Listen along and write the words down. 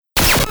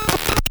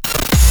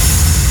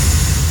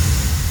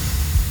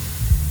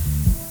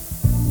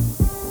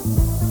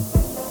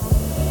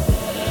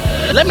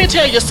Let me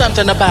tell you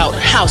something about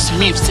house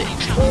music.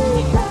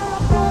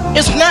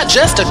 It's not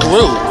just a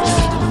groove.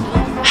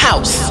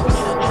 House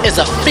is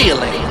a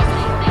feeling.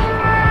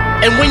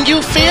 And when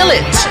you feel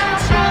it,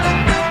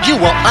 you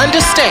will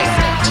understand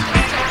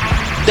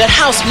that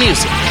house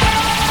music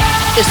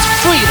is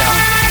freedom.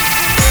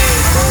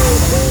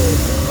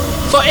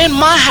 For in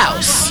my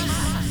house,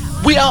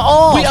 we are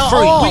all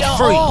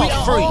free.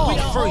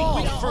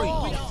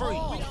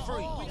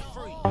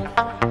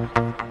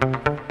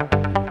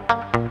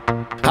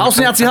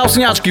 Hausniaci,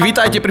 hausniačky,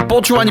 vítajte pri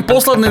počúvaní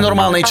poslednej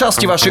normálnej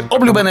časti vašej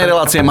obľúbenej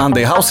relácie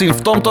Monday Housin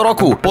v tomto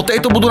roku. Po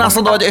tejto budú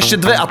nasledovať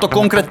ešte dve, a to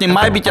konkrétne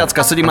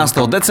Majbyťacka 17.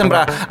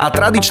 decembra a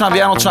tradičná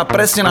vianočná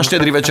presne na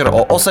štedrý večer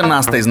o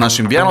 18. s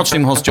našim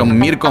vianočným hosťom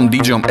Mirkom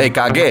DJom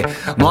EKG.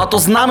 No a to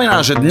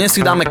znamená, že dnes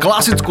si dáme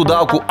klasickú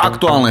dávku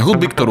aktuálnej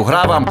hudby, ktorú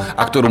hrávam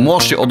a ktorú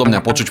môžete odo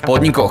mňa počuť v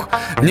podnikoch.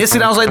 Dnes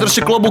si naozaj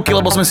držte klobúky,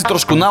 lebo sme si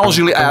trošku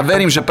naložili a ja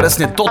verím, že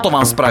presne toto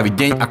vám spraví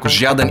deň ako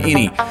žiaden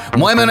iný.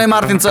 Moje meno je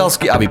Martin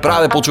Cehelsky a vy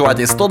práve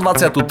počúvate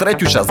 123.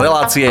 časť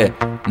relácie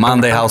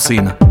Monday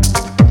Housin.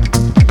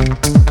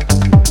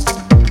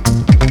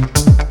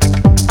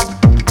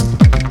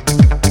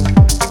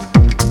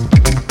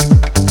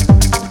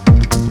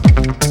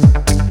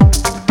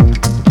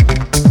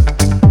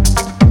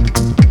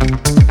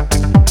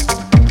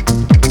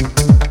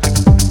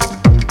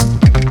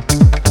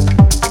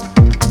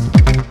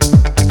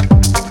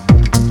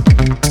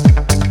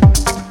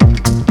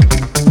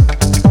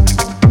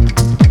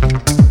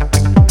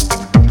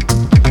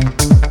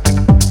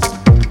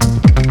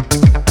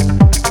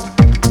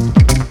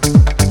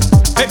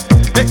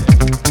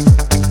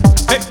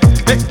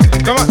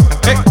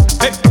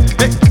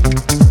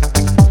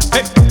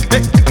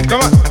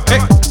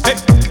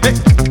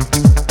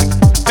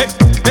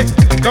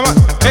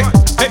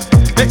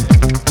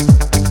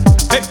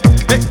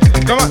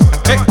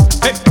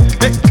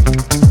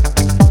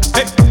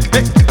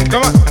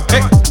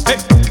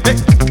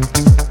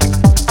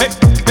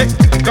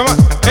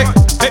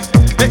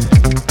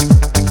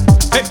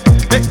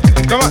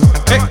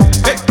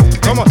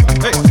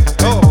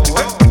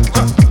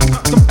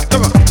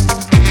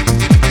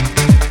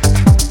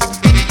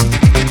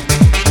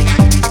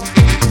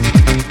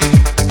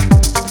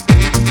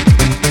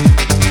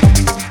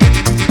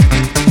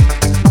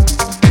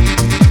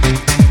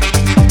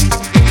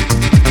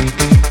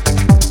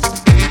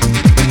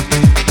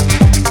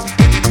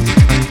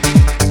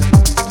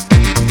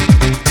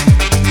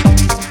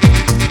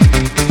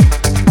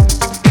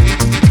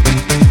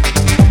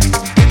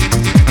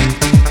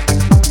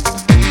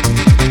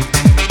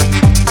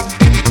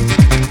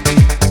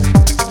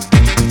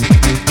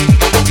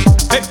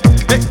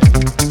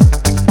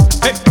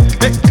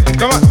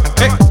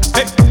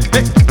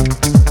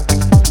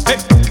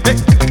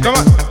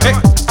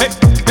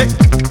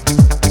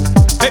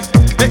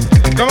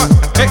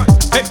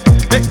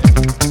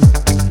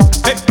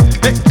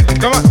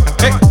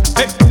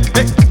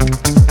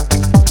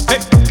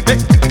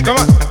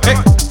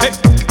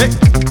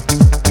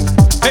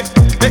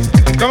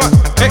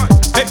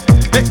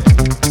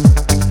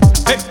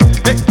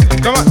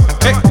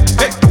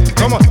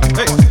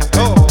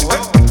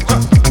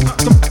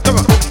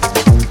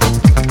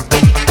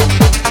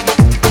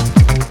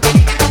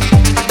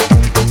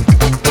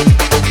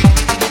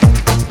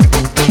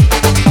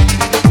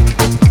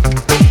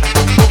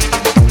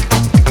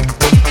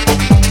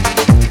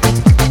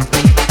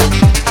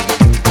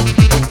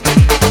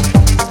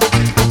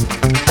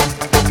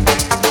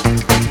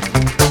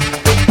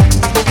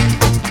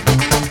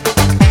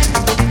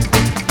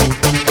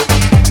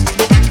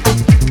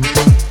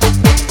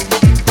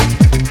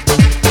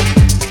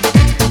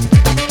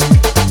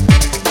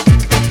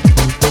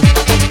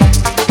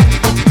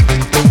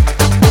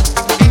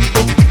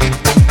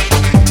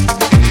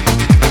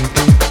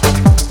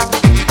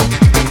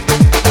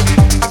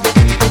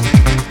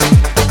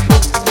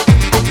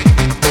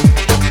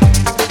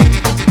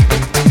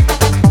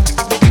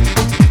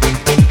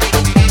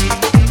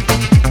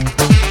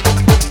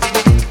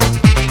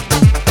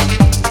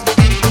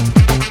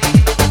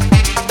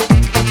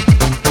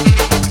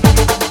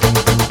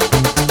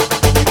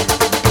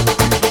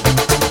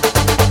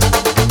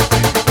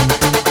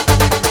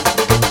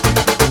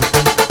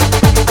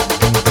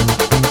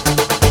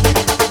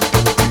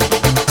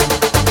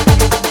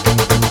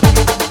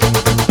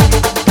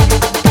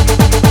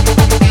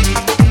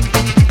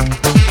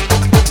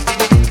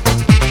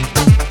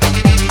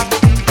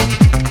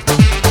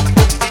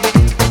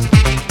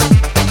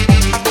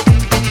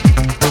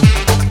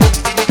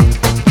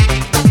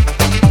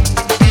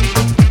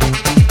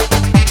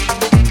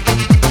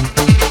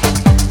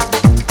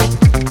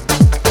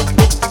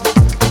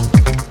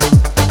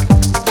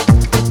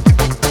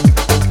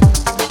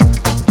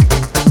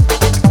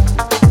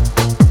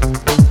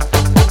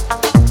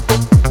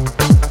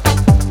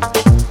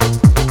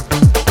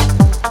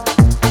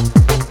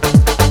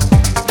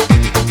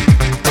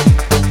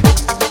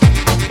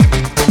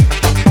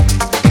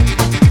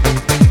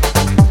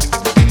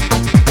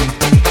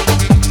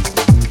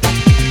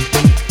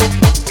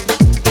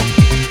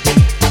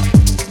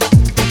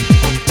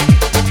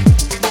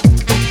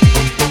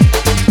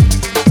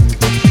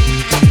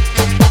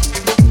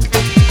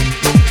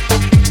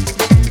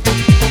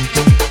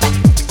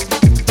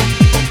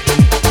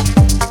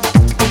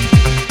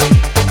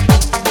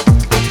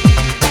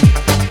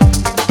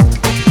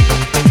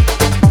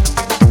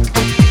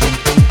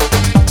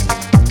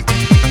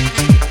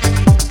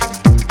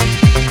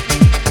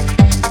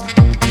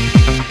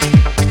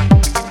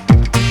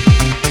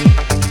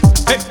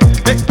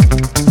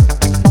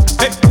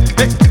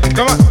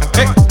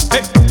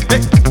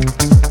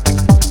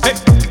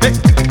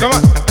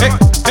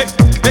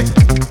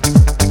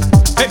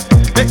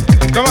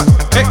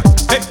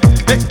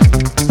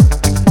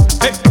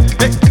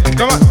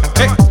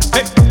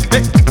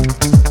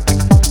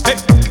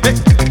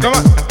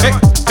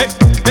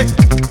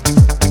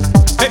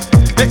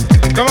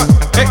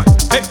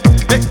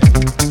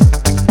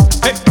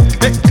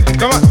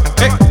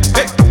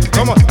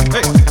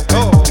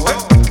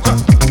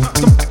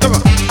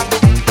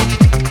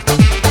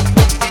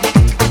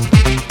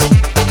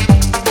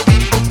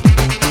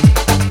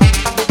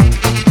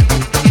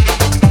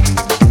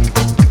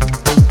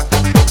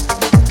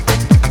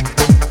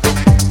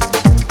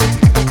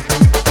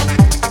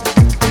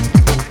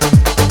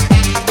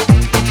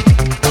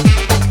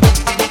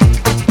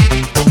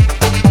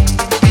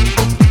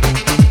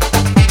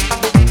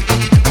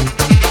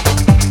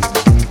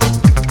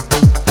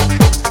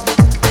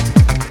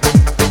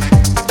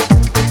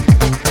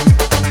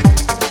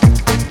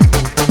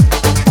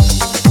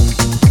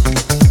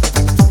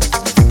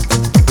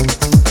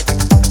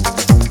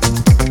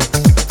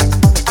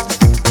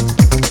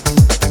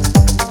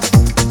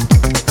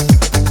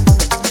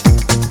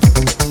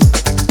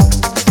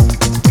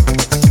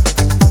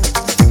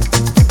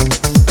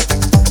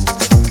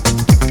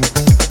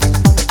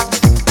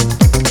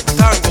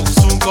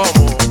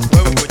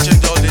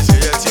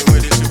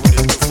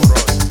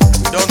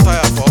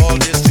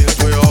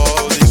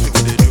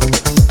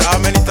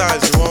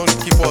 times you won't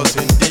keep us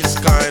in this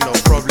kind of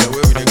problem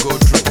where we dey go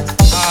through.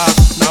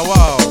 Now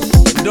wow,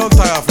 we don't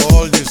tire for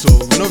all this, so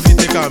we no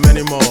fit take am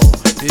anymore.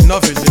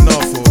 Enough is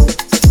enough, oh.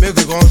 Make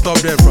we gon stop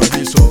them from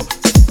this, oh.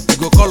 We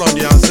go call on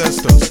the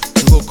ancestors,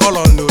 we go call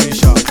on the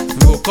Orisha,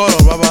 we go call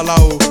on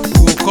Babalawo,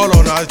 we go call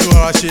on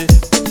Achuarashi,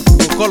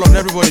 we go call on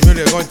everybody make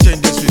they gon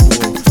change this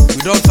people, oh.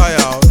 We don't tire,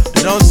 oh.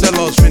 They don't sell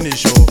us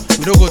finish, oh.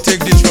 We don't go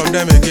take this from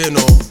them again,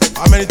 oh.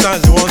 How many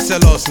times they won't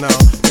sell us now?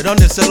 They don't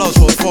sell us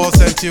for 4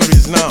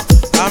 centuries now.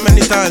 How many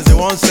times they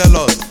won't sell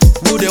us?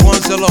 Who they won't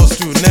sell us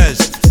to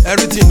next?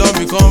 Everything don't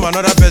become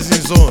another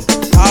person's own.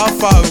 How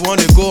far we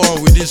want to go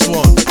on with this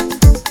one?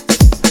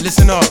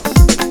 Listen up.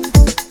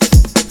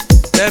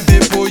 Them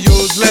people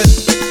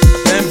useless,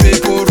 them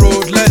people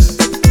roadless,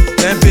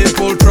 them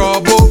people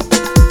trouble,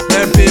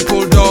 them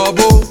people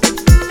double,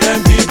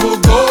 them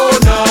people go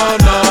no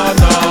no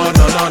no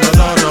no no no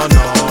no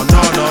no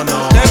no no no.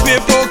 Them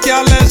people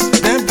careless,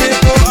 them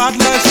people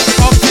heartless,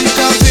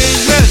 official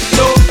business,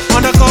 no,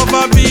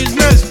 undercover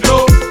business,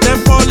 no, them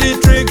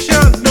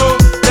politicians, no,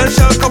 them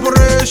shell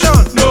corporation,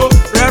 no,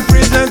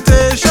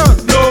 representation,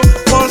 no,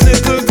 false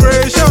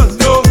integration,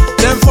 no,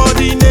 them for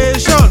the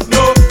nation,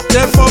 no,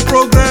 them for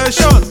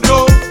progression,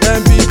 no,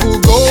 them people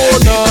go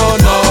no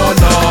no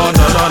no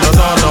no no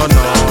no no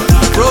no.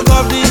 Rogue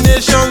of the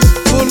nations,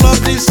 full of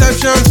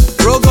deceptions,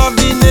 rogue of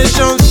the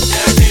nations.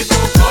 Them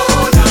people go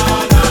no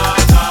no no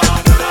no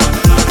no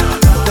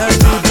no. Them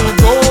people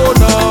go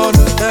no,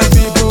 them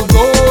people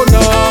go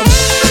no.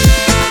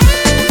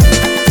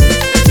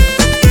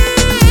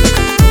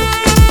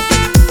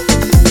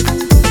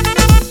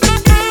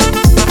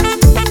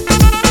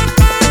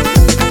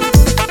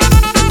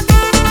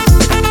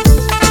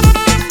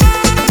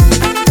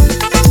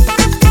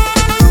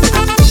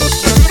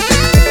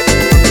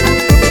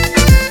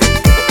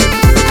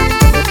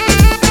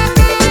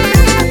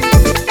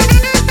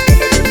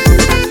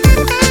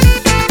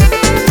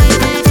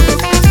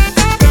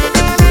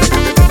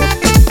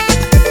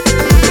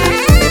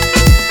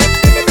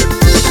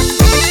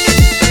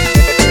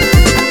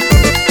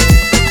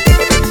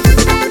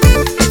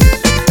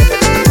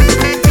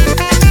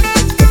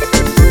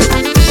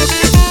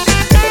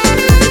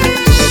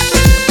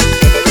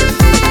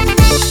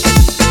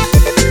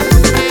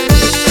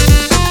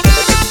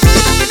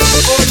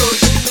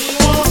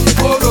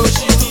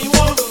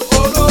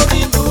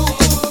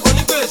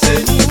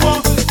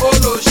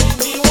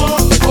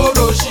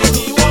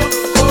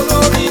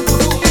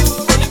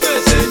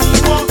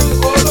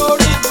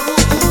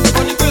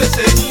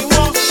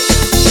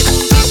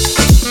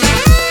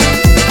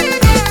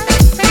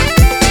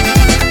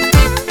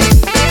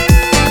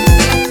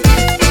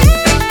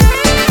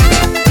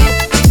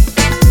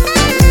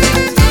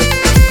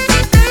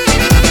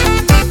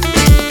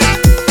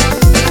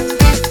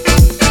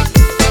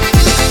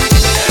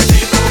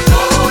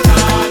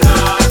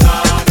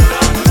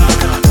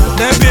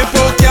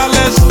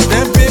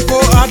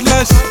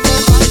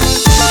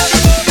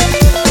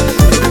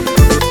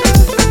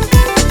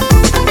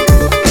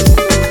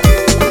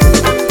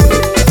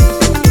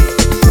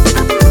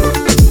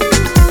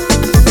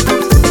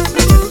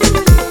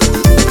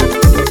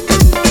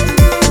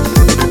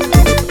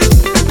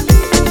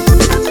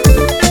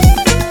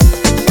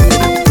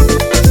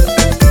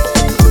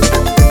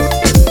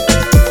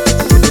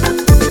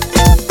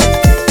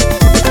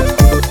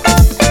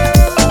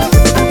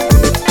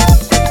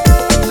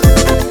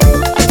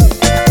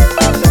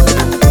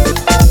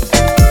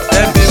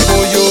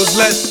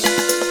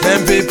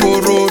 Them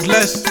people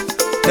roadless,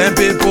 them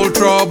people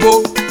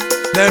trouble,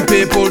 them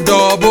people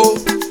double,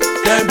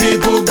 them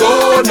people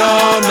go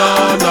no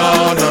no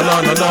no no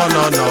no no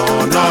no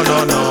no no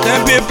no no.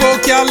 Them people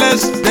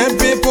careless, them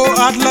people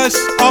heartless,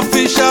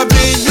 official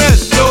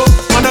business, no,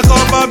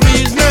 undercover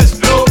business,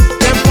 no,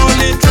 them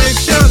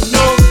politicians,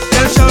 no,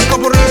 them shell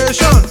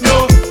corporation,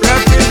 no,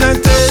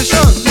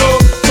 representation, no,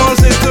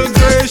 false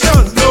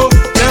integration, no,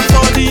 them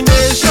for the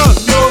nation,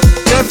 no,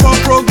 them for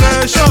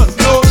progression,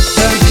 no,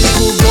 them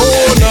people go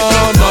no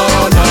no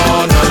no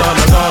no no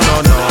no no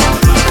no.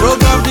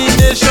 Rogue of the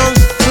nations,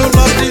 full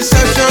of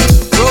deceptions,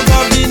 rogue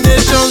of the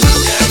nations.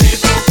 Them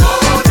people go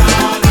no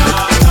no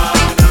no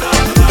no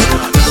no.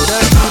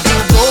 Them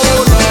people go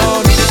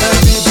no, them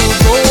people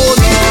go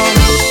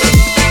no.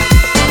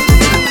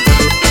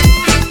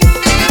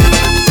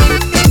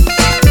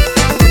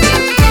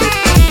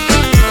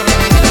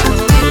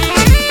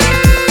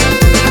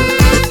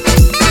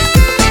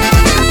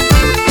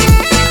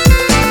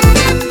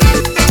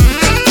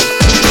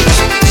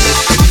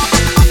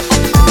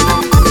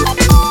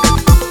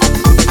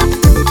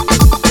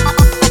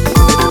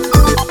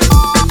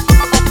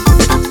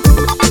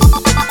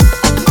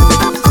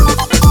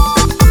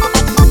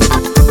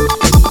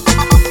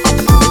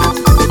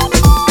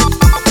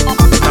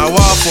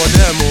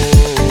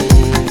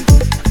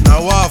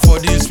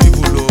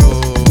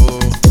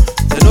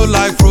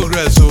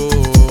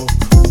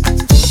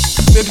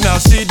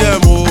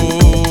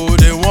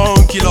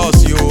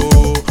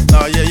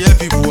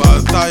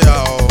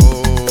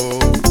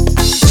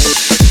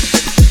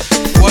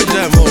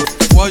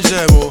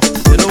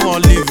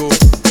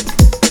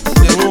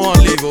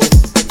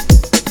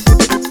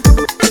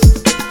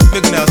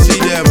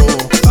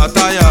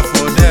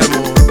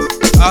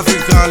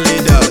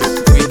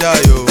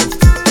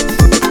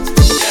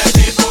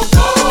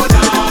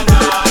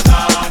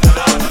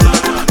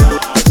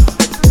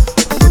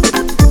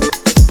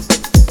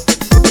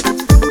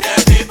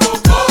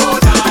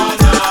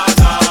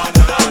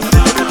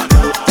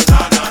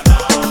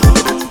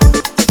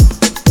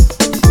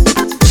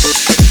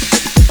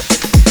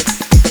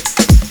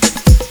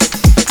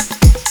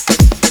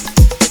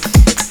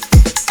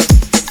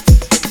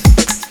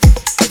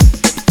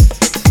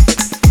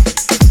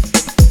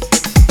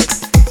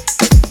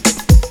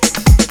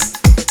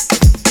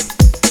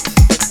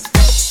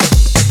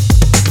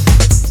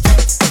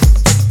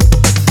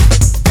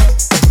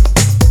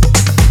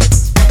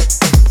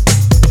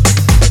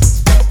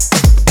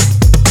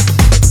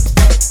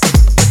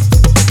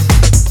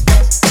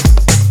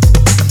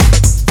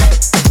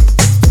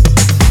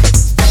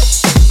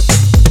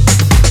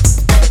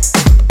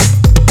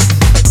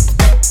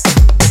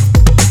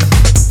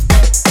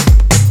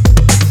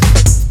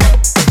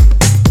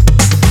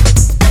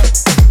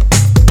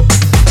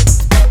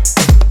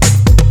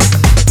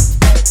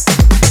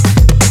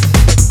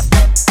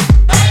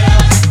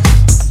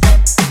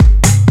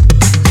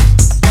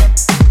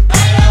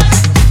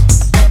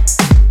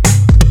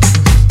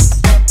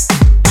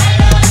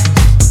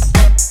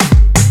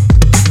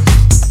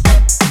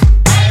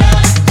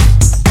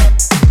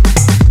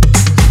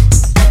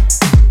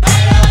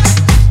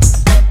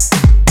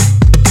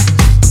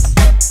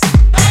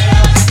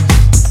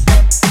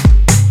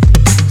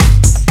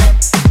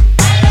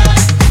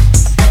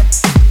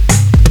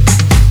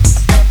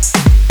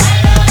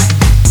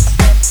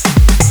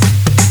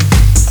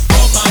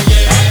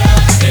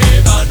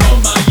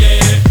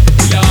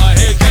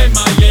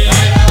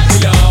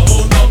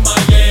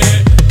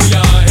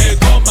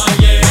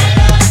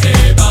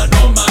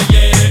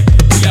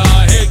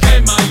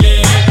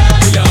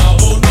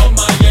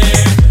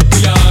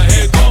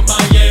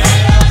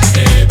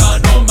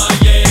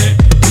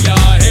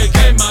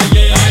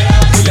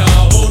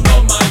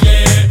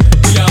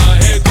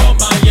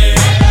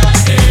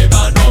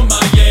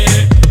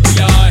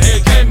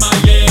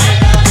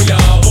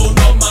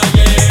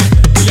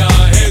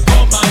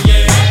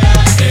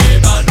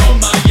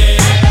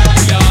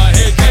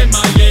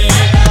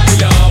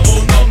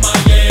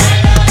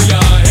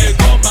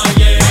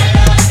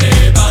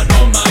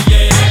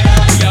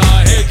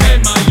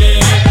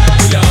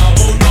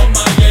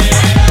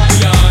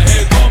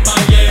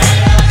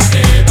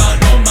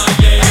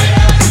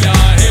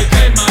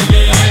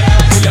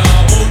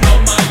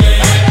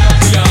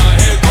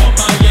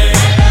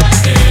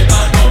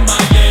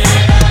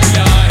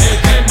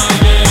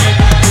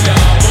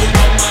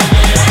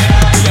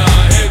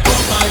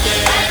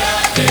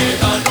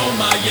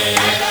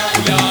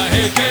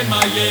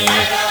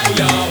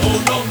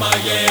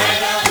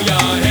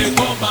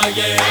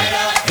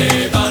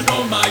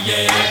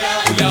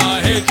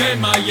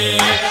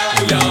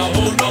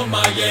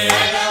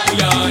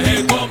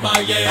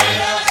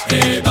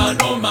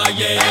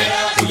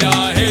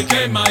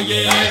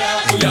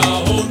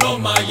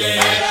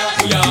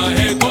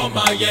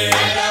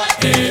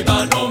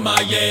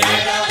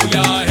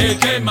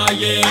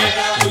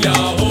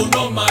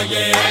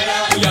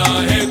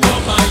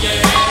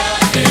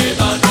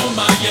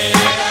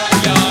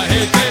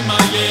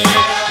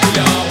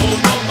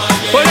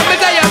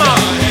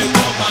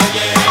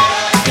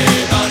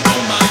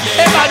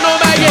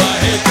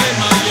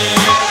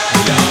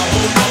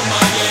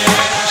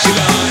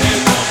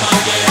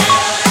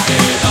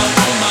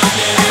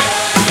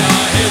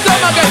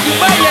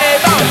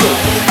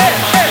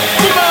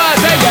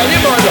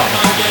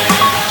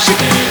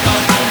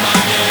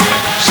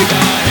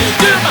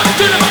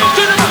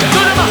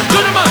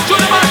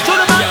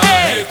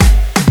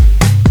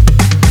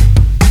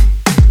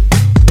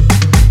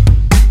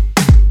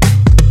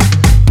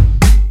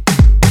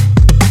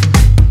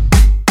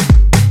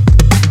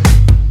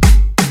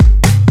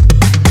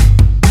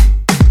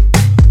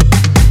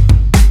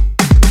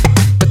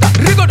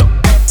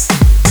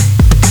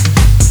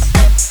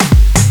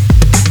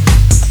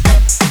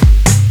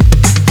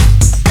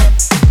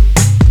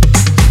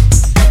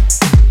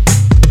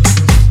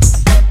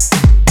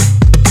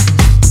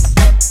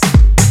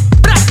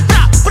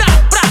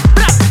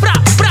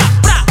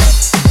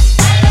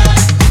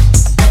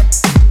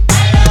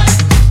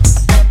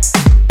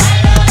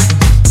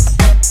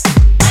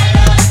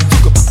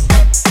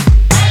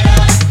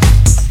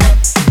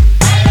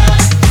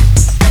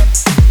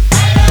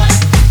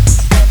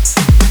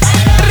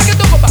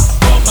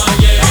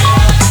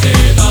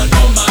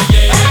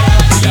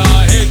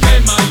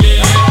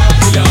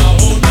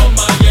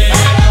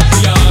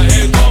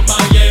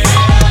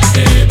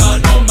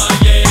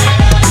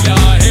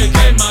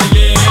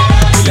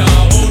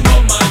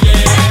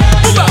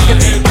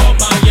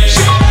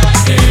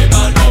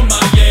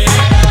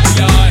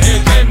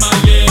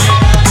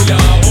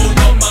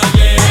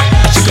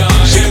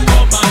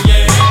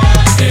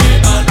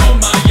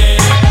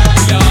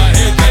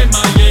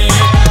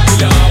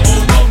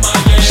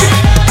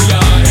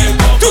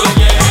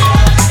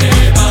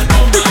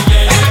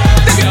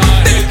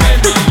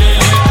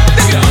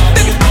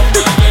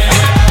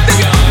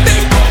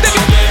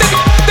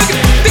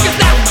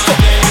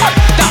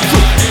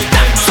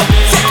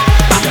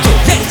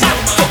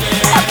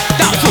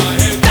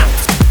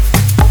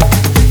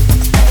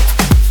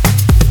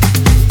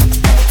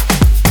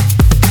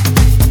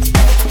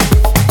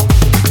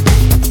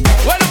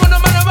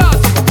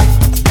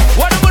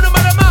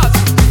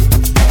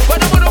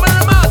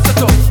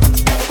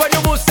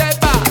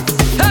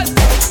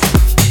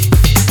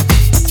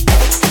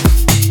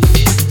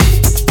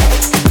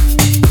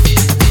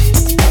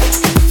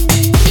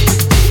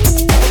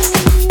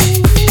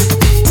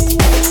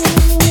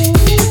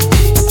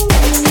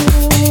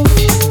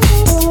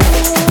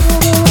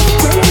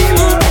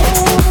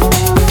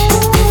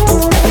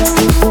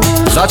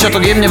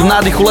 Začiatok jemne v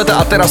nádychu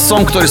leta a teraz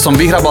song, ktorý som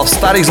vyhrabal v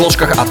starých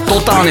zložkách a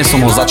totálne som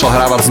ho začal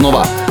hrávať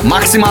znova.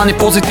 Maximálne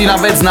pozitívna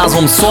vec s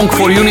názvom Song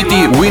for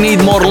Unity We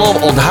Need More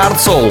Love od Hard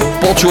Soul.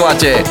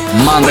 Počúvate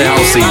Monday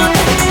Housin.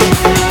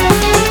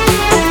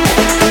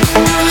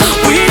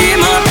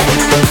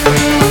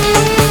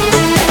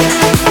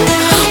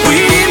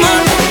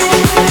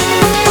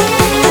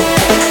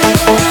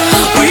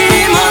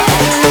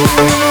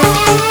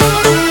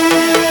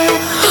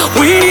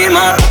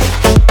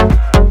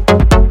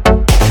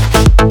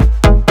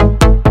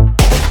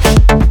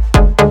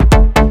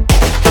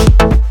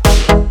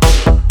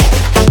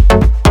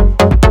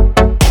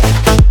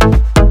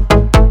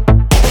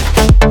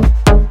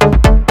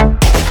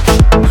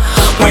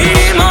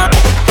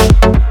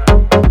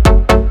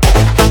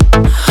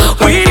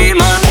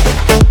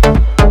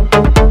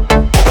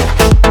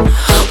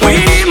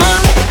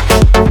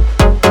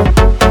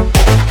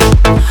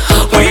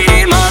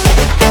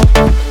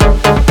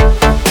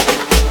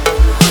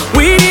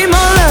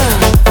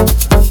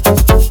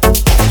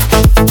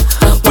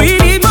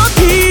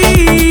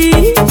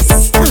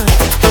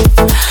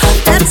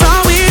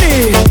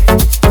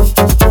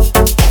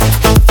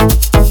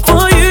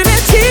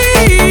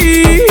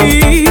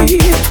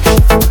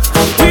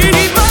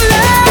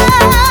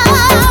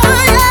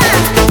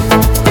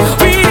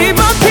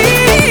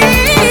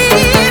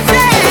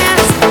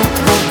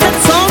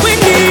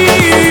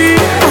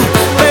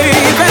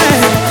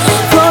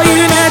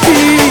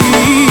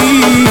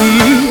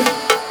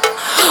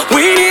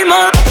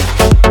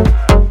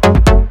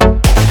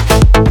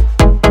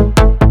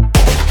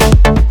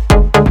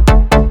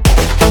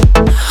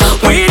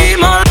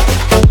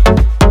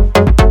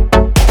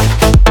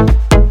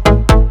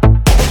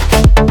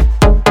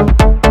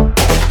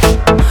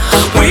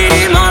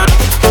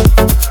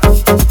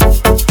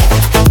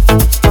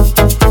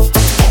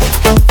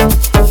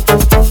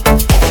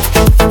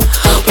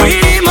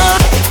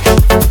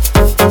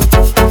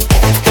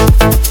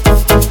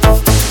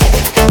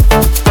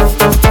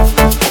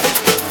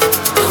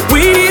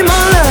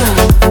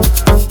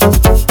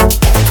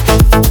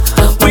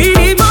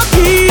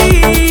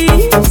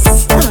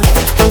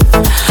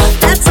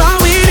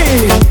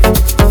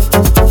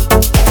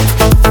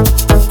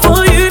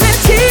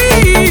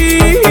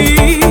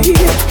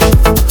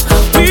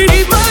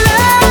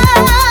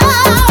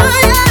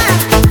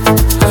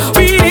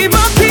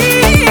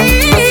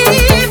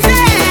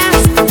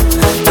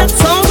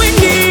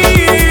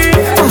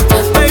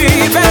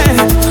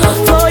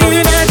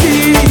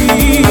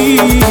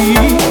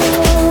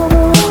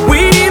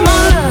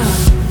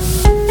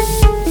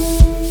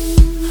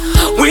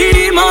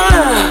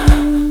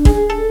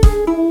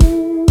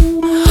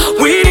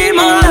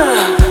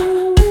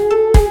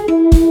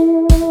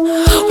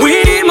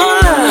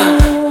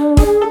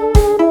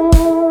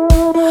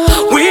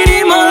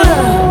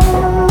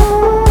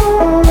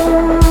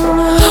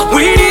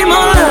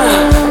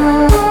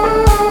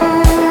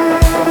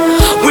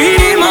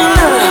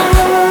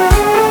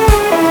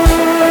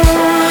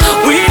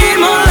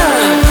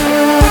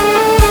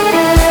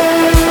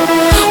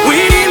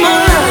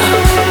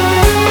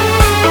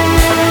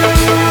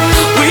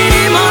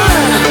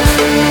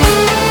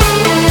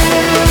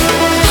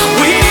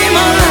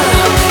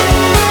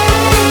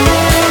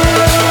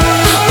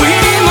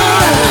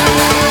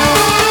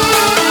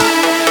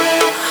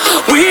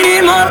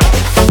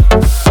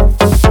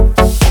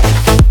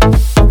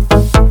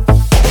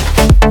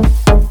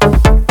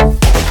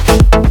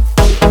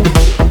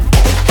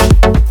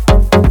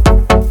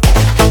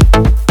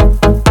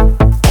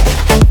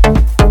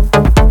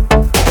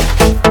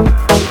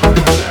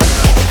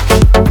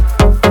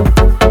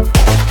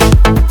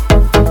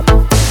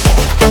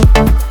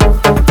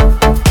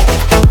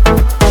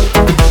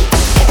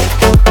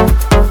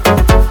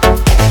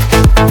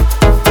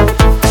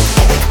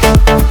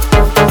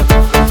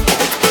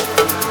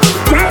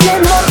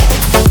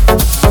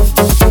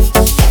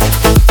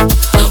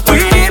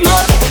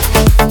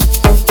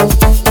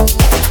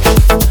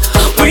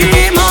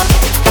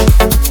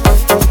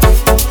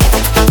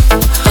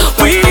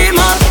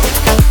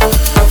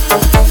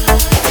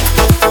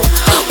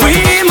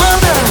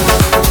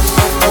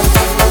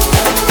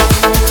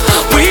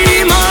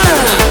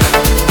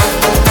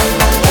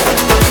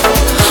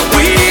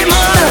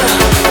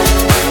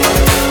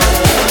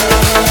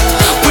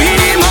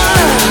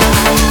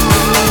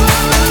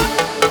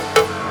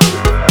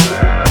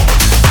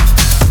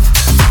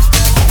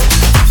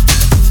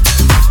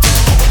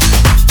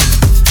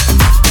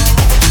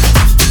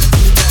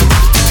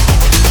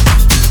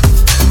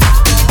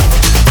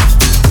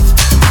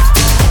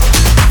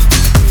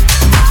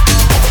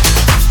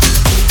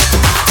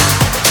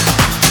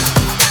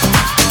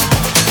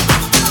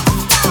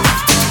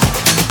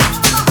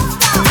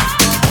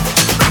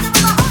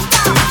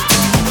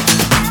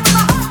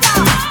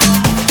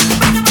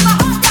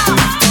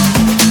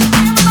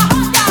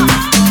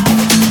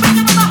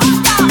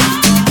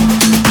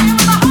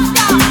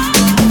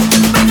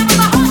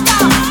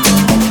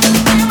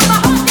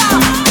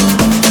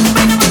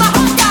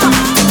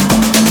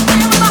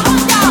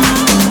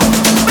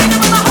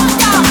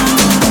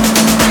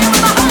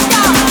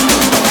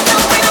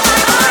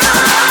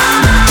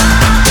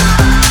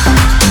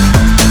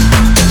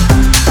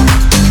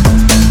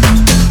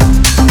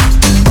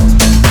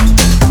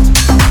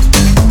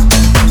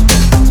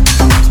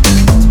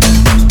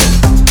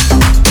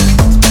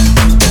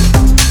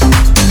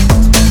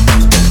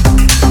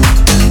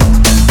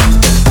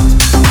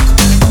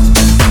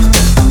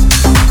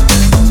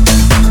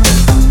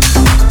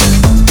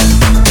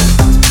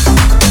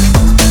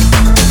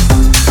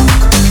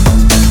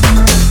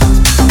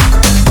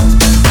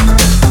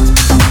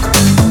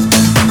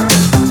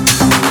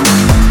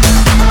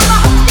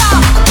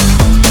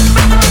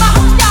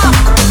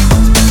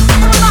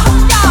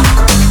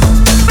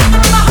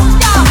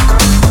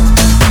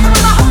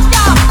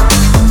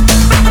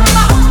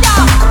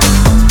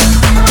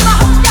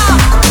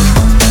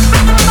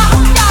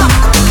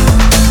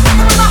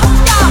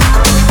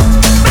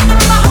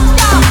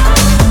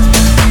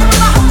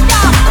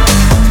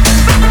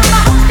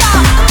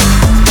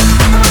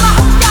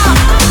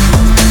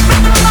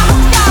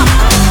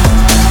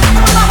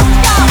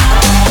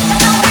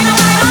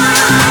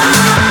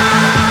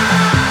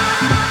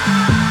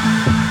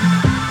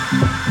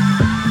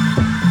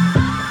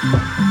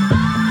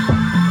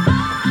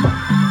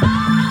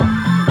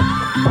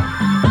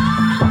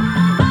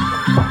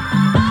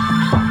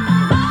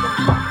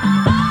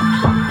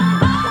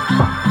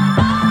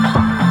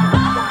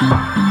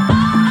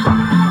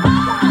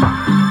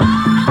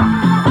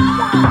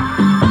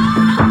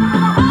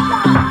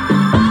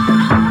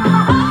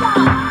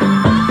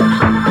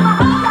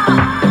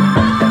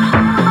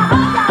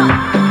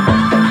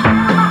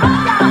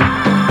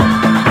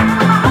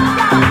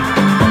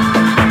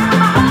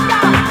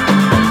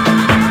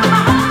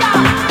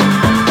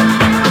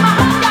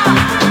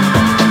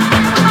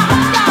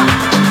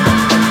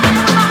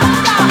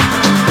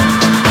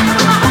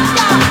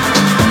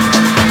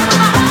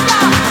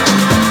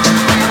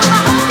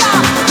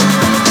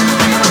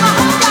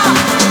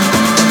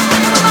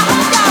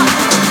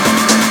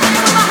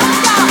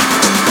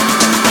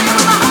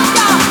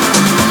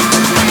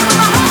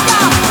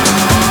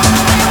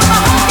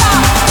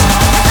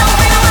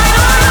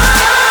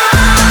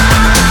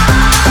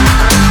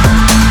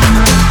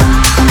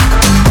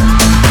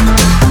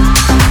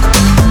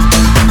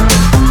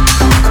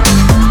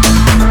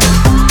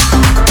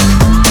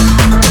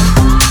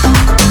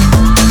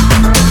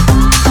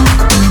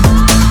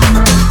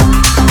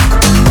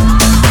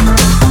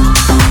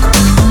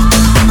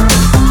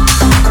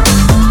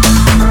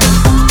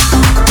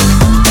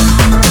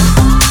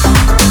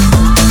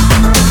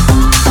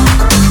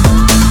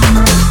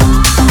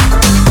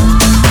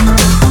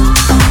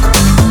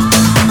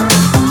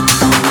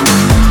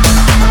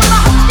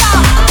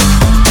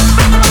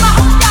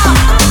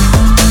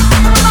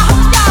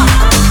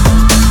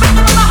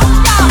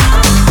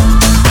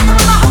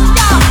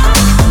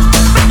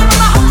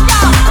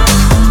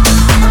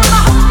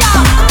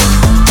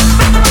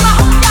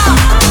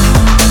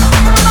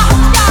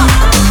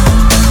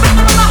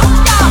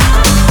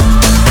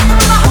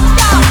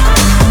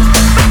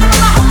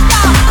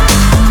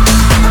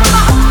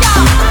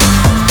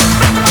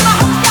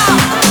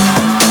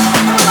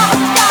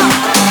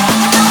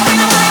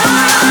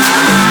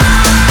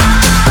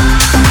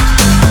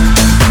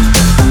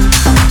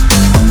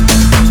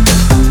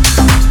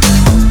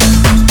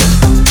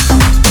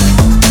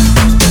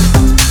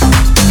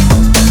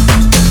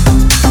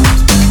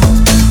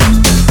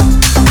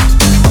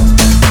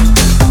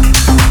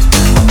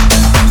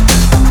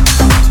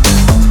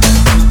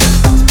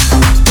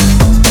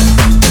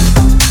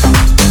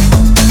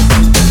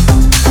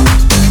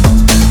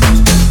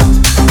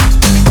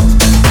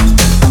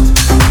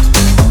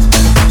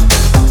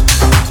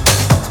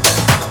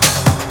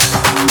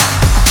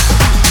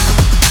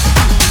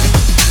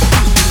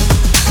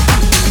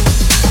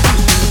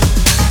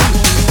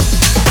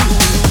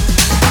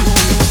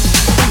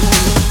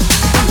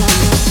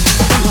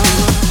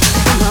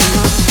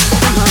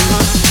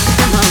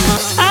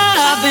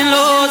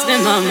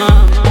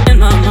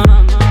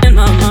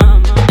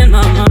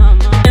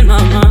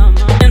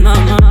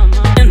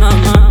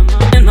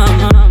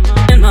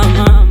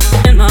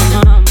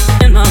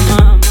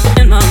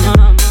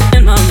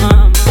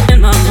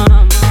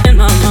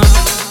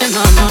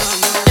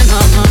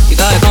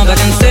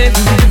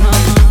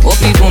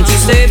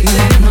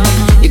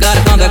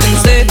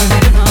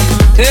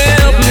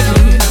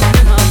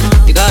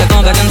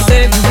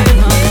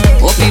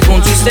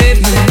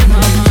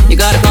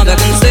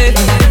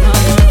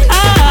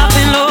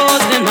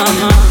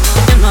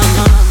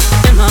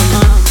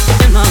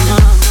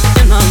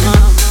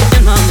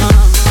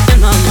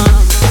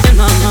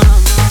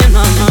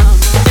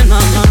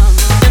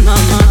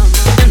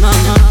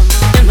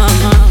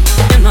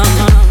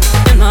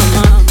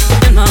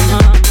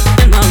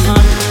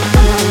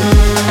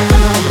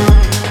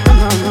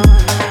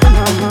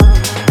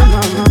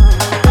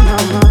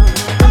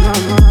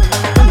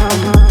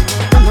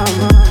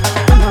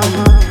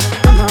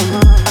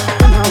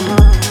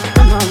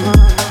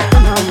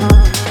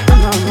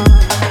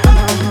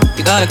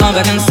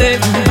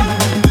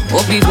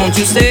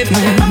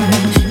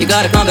 You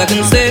gotta come back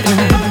and save me.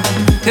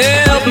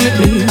 Help me,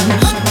 please.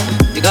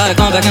 You gotta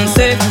come back and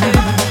save me.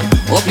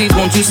 Oh, please,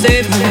 won't you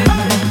save me?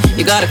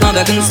 You gotta come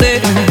back and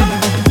save me.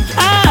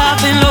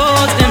 I've been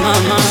lost in my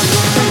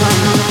mind.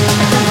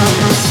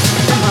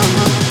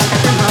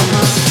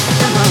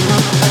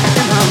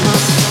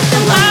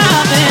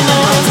 I've been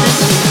lost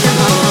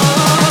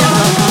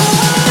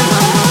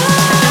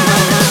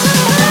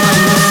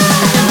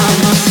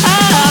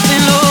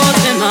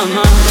in my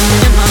mind.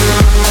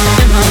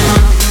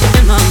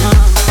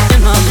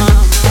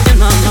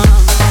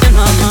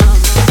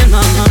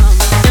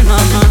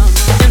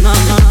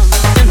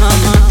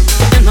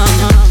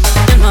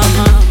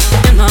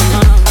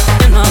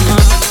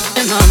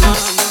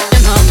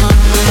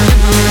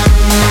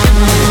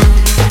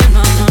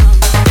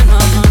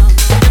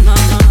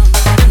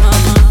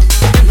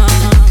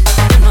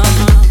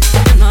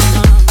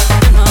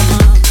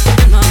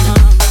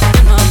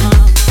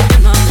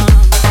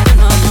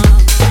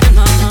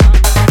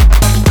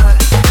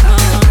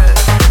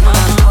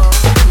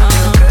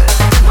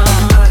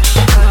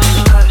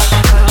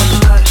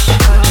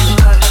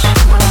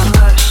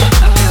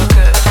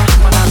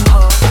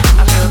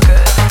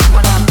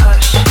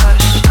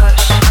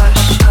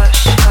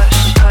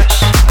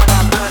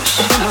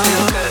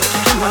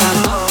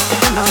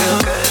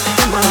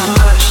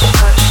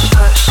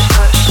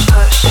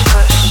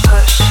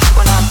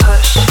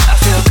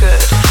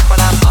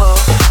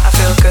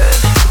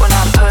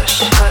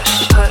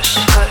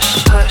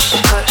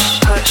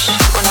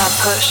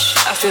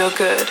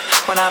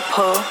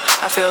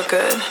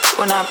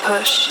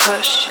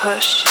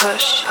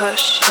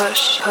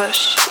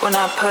 When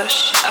I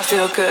push, I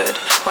feel good.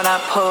 When I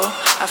pull,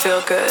 I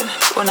feel good.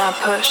 When I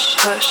push,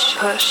 push,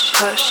 push,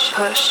 push,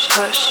 push,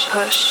 push,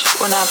 push.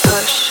 When I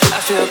push, I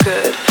feel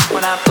good.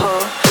 When I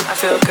pull, I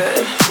feel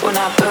good. When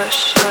I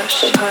push,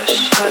 push, push,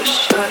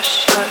 push, push,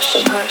 push,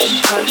 push, push,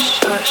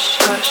 push, push,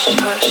 push,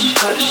 push,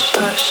 push, push,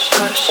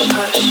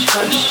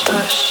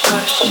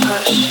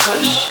 push,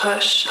 push,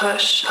 push,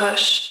 push,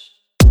 push.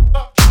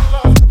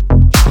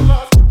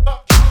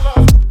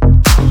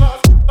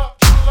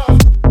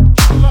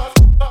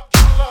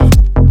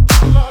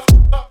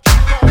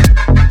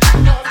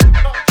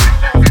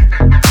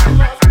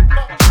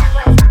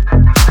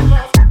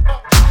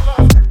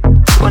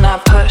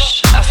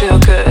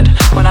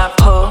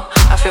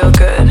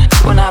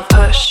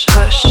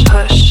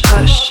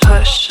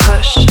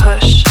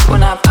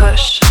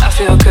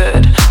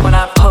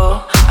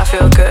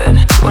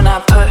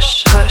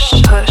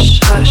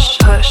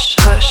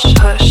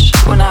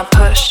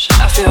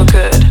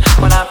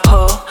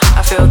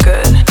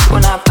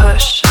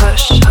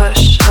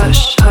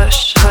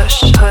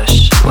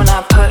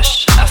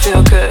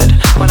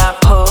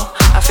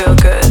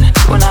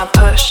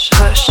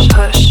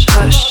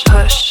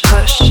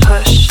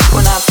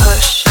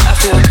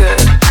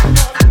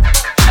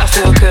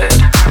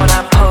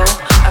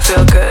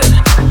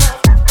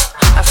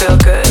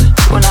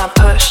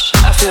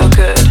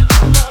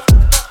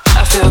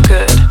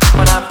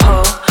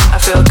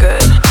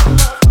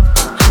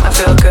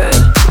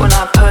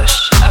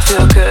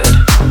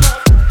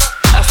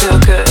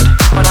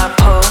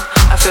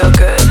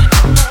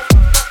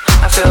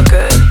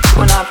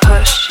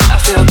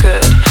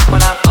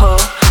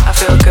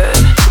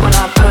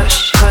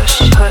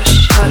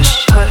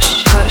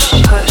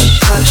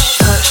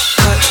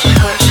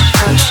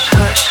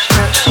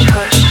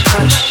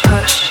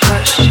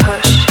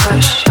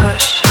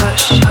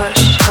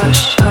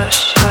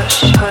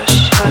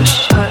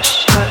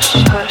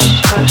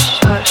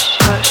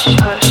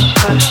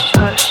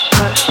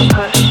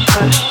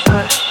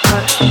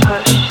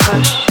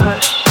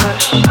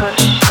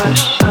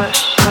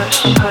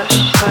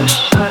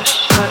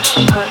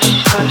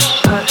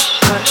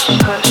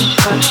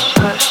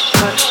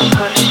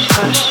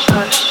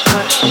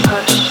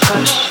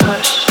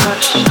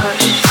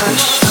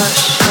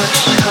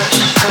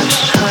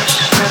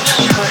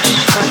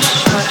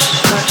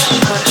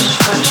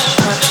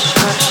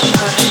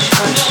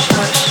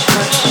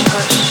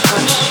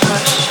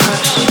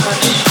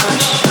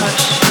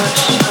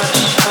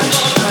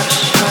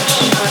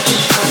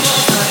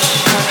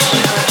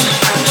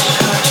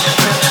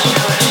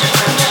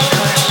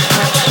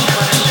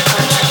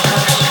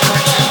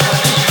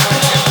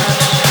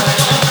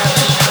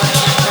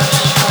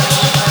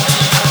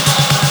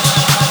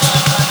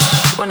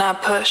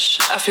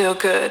 I feel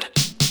good.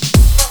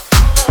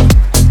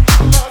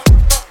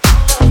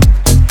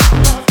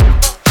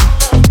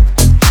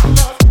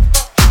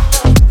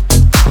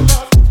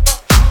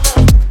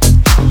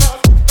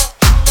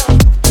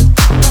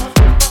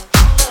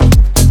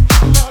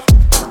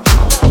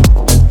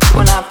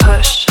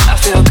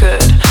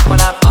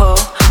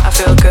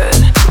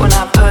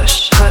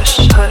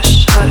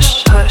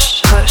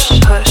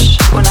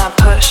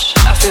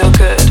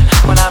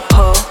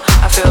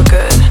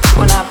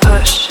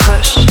 Push,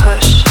 push,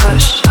 push,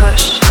 push,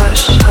 push, push.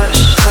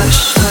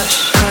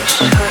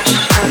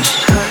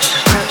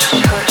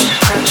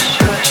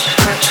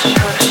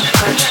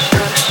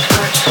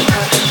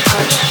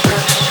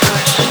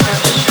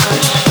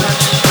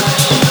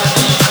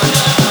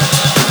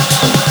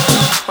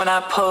 I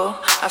pull,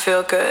 I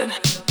feel good.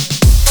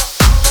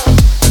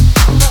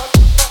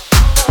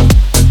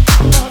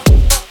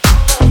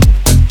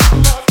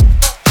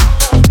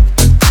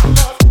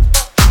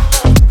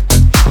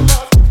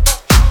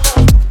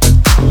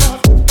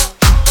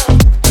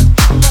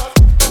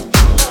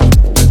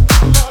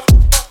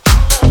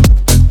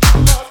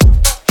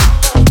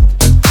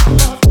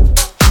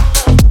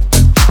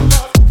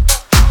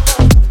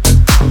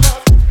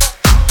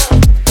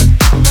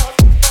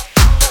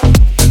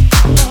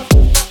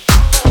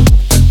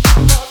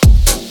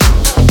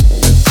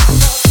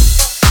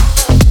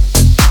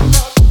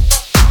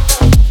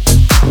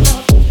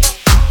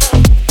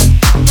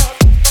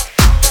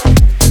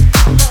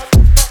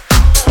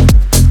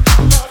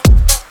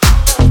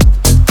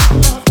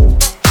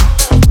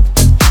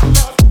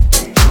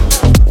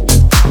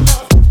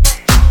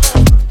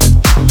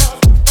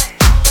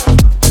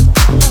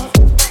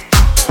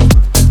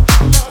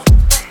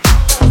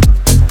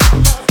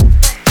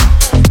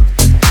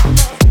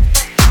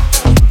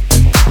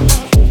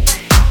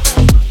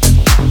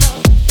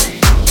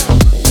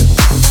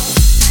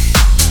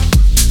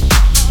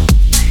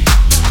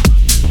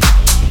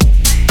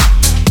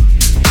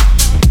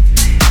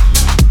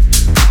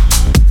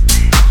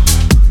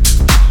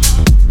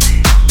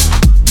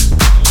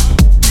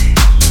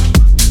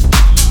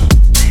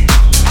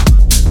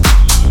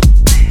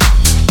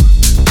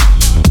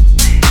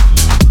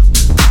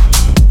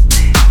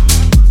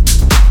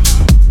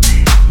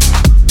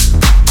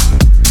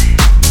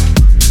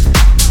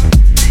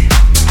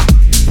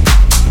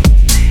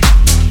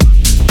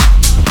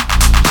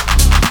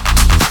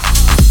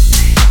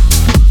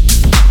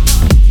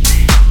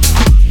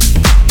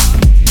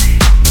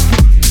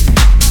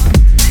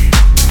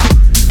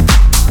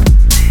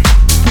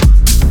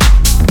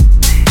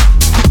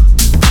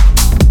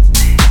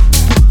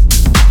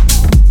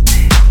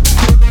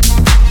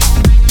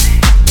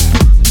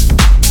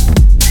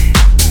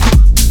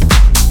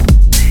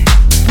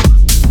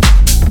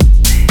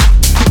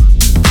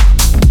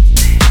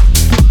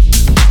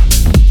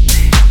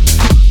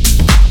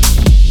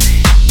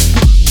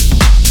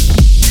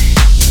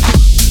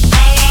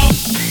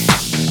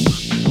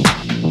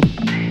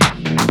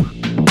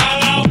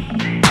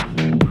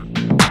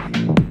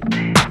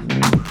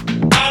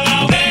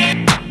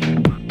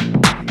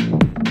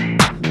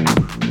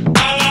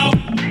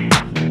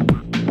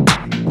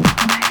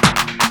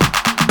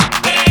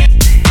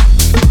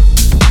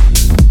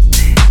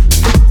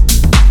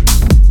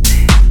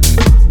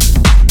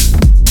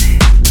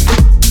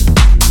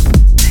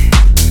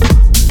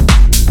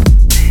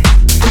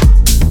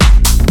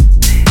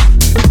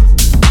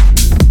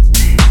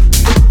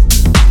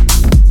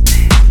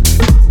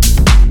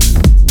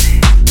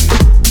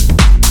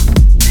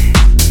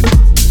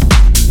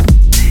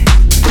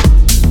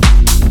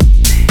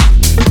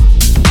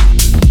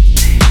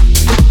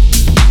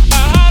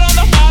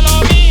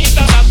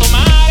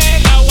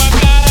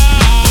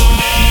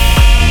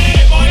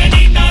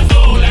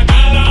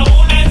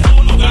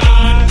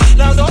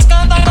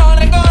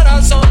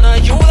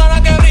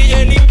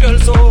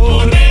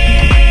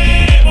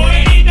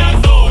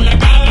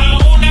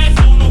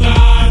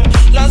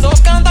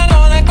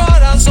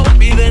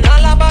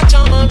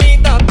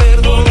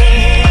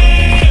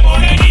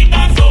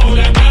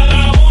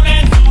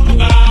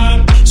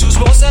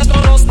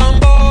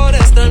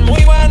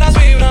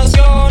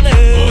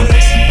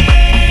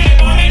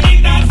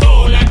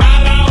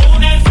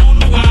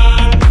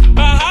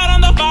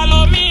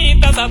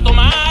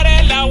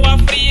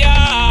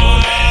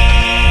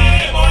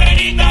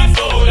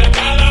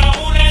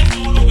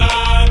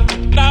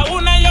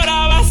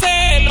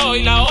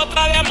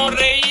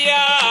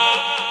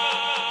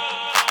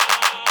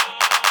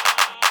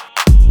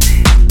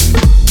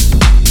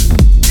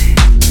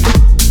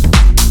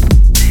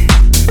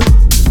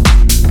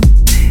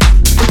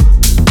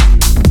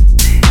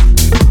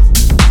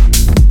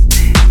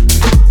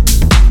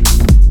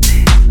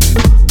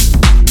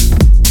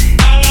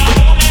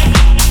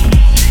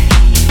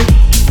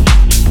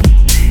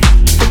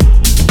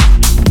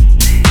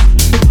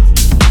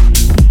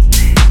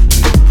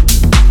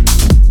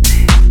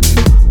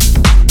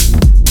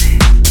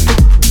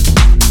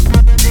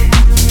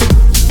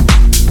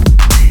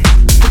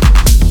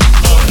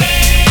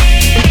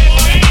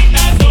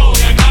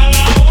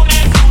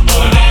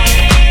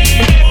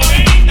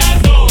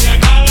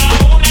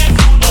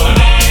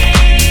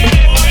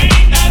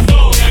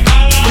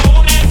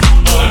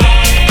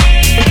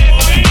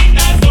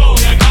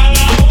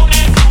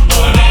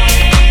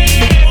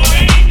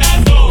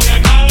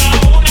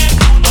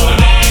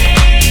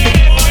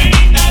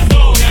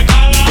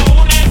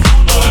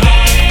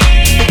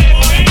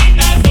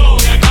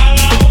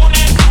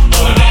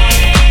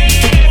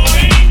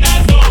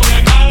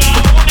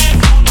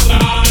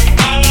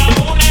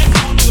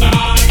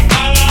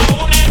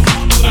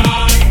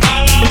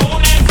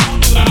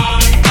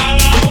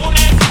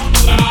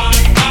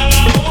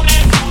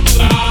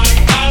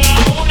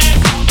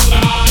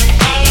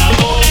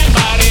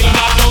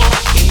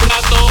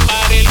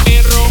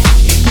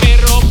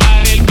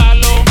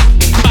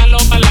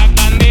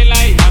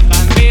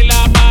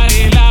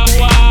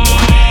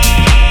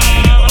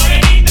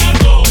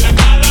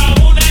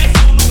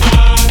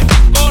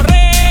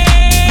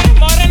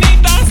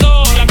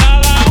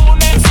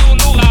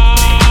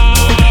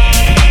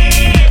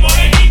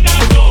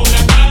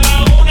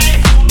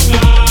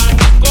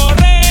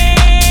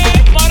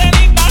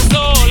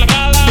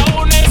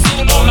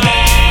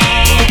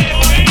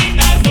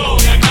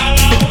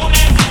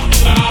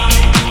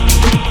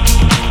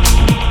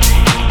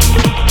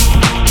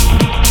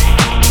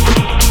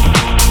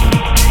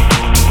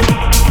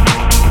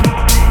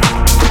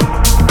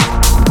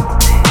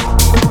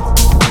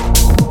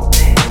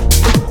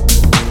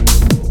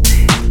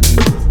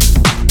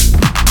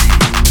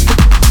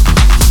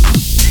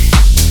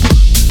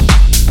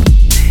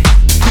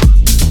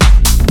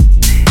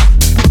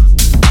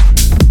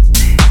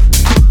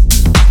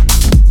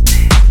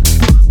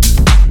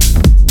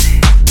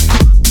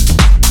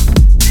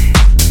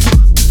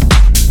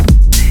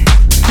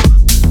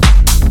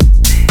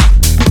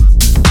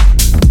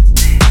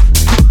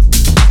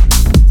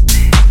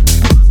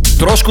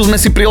 Trošku sme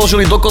si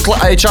priložili do kotla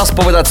a je čas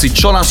povedať si,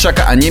 čo nás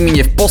čaká a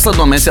nemine v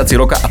poslednom mesiaci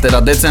roka, a teda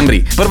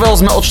decembri. Prvého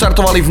sme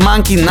odštartovali v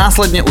Manky,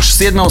 následne už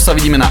 7. sa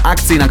vidíme na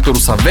akcii, na ktorú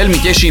sa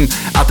veľmi teším,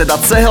 a teda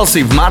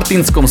Cehelsky v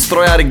Martinskom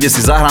strojári, kde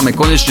si zahráme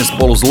konečne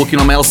spolu s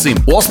Lukinom Elsim.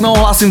 8.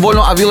 hlásim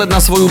voľno a výlet na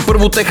svoju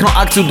prvú techno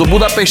akciu do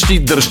Budapešti,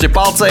 držte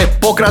palce.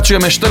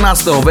 Pokračujeme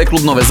 14.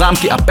 V-klub Nové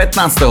Zámky a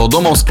 15.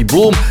 domovský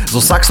Bloom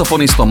so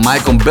saxofonistom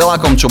Majkom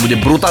Belákom, čo bude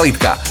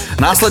brutalitka.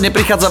 Následne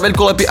prichádza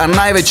veľkolepý a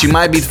najväčší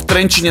majbit v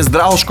Trenčine s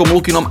Drahoškom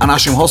Lukinom a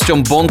našim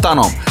hosťom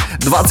Bontanom.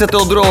 22.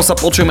 sa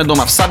počujeme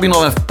doma v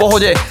Sabinove v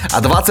Pohode a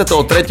 23.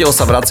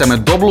 sa vraciame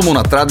do Bloomu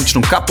na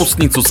tradičnú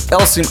kapustnicu s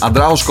Elsim a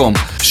Drahoškom.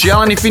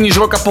 Šialený finish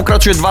roka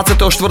pokračuje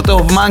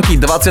 24. v Manky,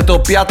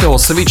 25.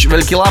 Switch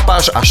Veľký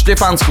Lapáš a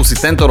Štefánsku si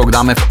tento rok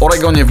dáme v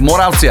Oregone v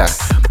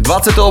Moravciach.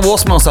 28.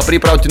 sa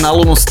pripravte na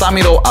Lunu s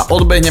Tamirou a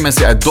odbehneme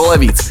si aj do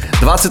Levíc.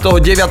 29.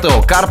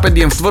 Carpe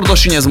Diem v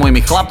Tvrdošine s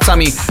mojimi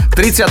chlapcami,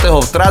 30.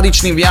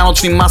 tradičný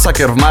vianočný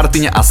masaker v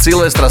Martine a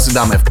Silvestra si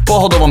dáme v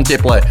pohodovom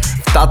teple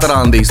v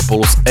Tatrlandii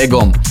spolu s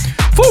Egom.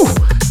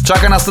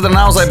 Čaká nás teda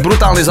naozaj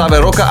brutálny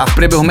záver roka a v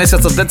priebehu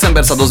mesiaca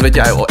december sa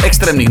dozviete aj o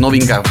extrémnych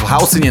novinkách v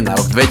housine na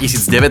rok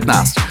 2019.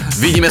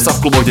 Vidíme sa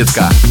v kluboch,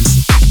 decká.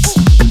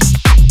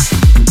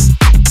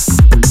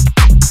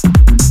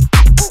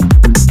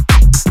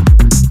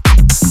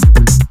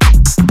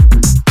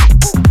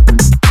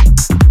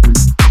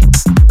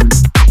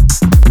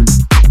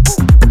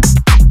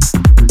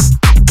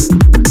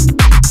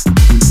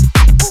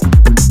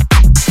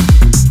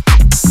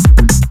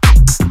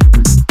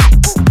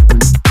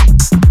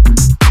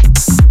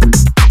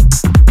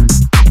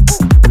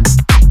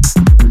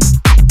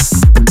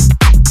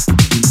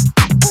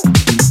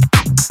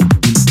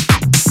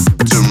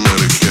 Too many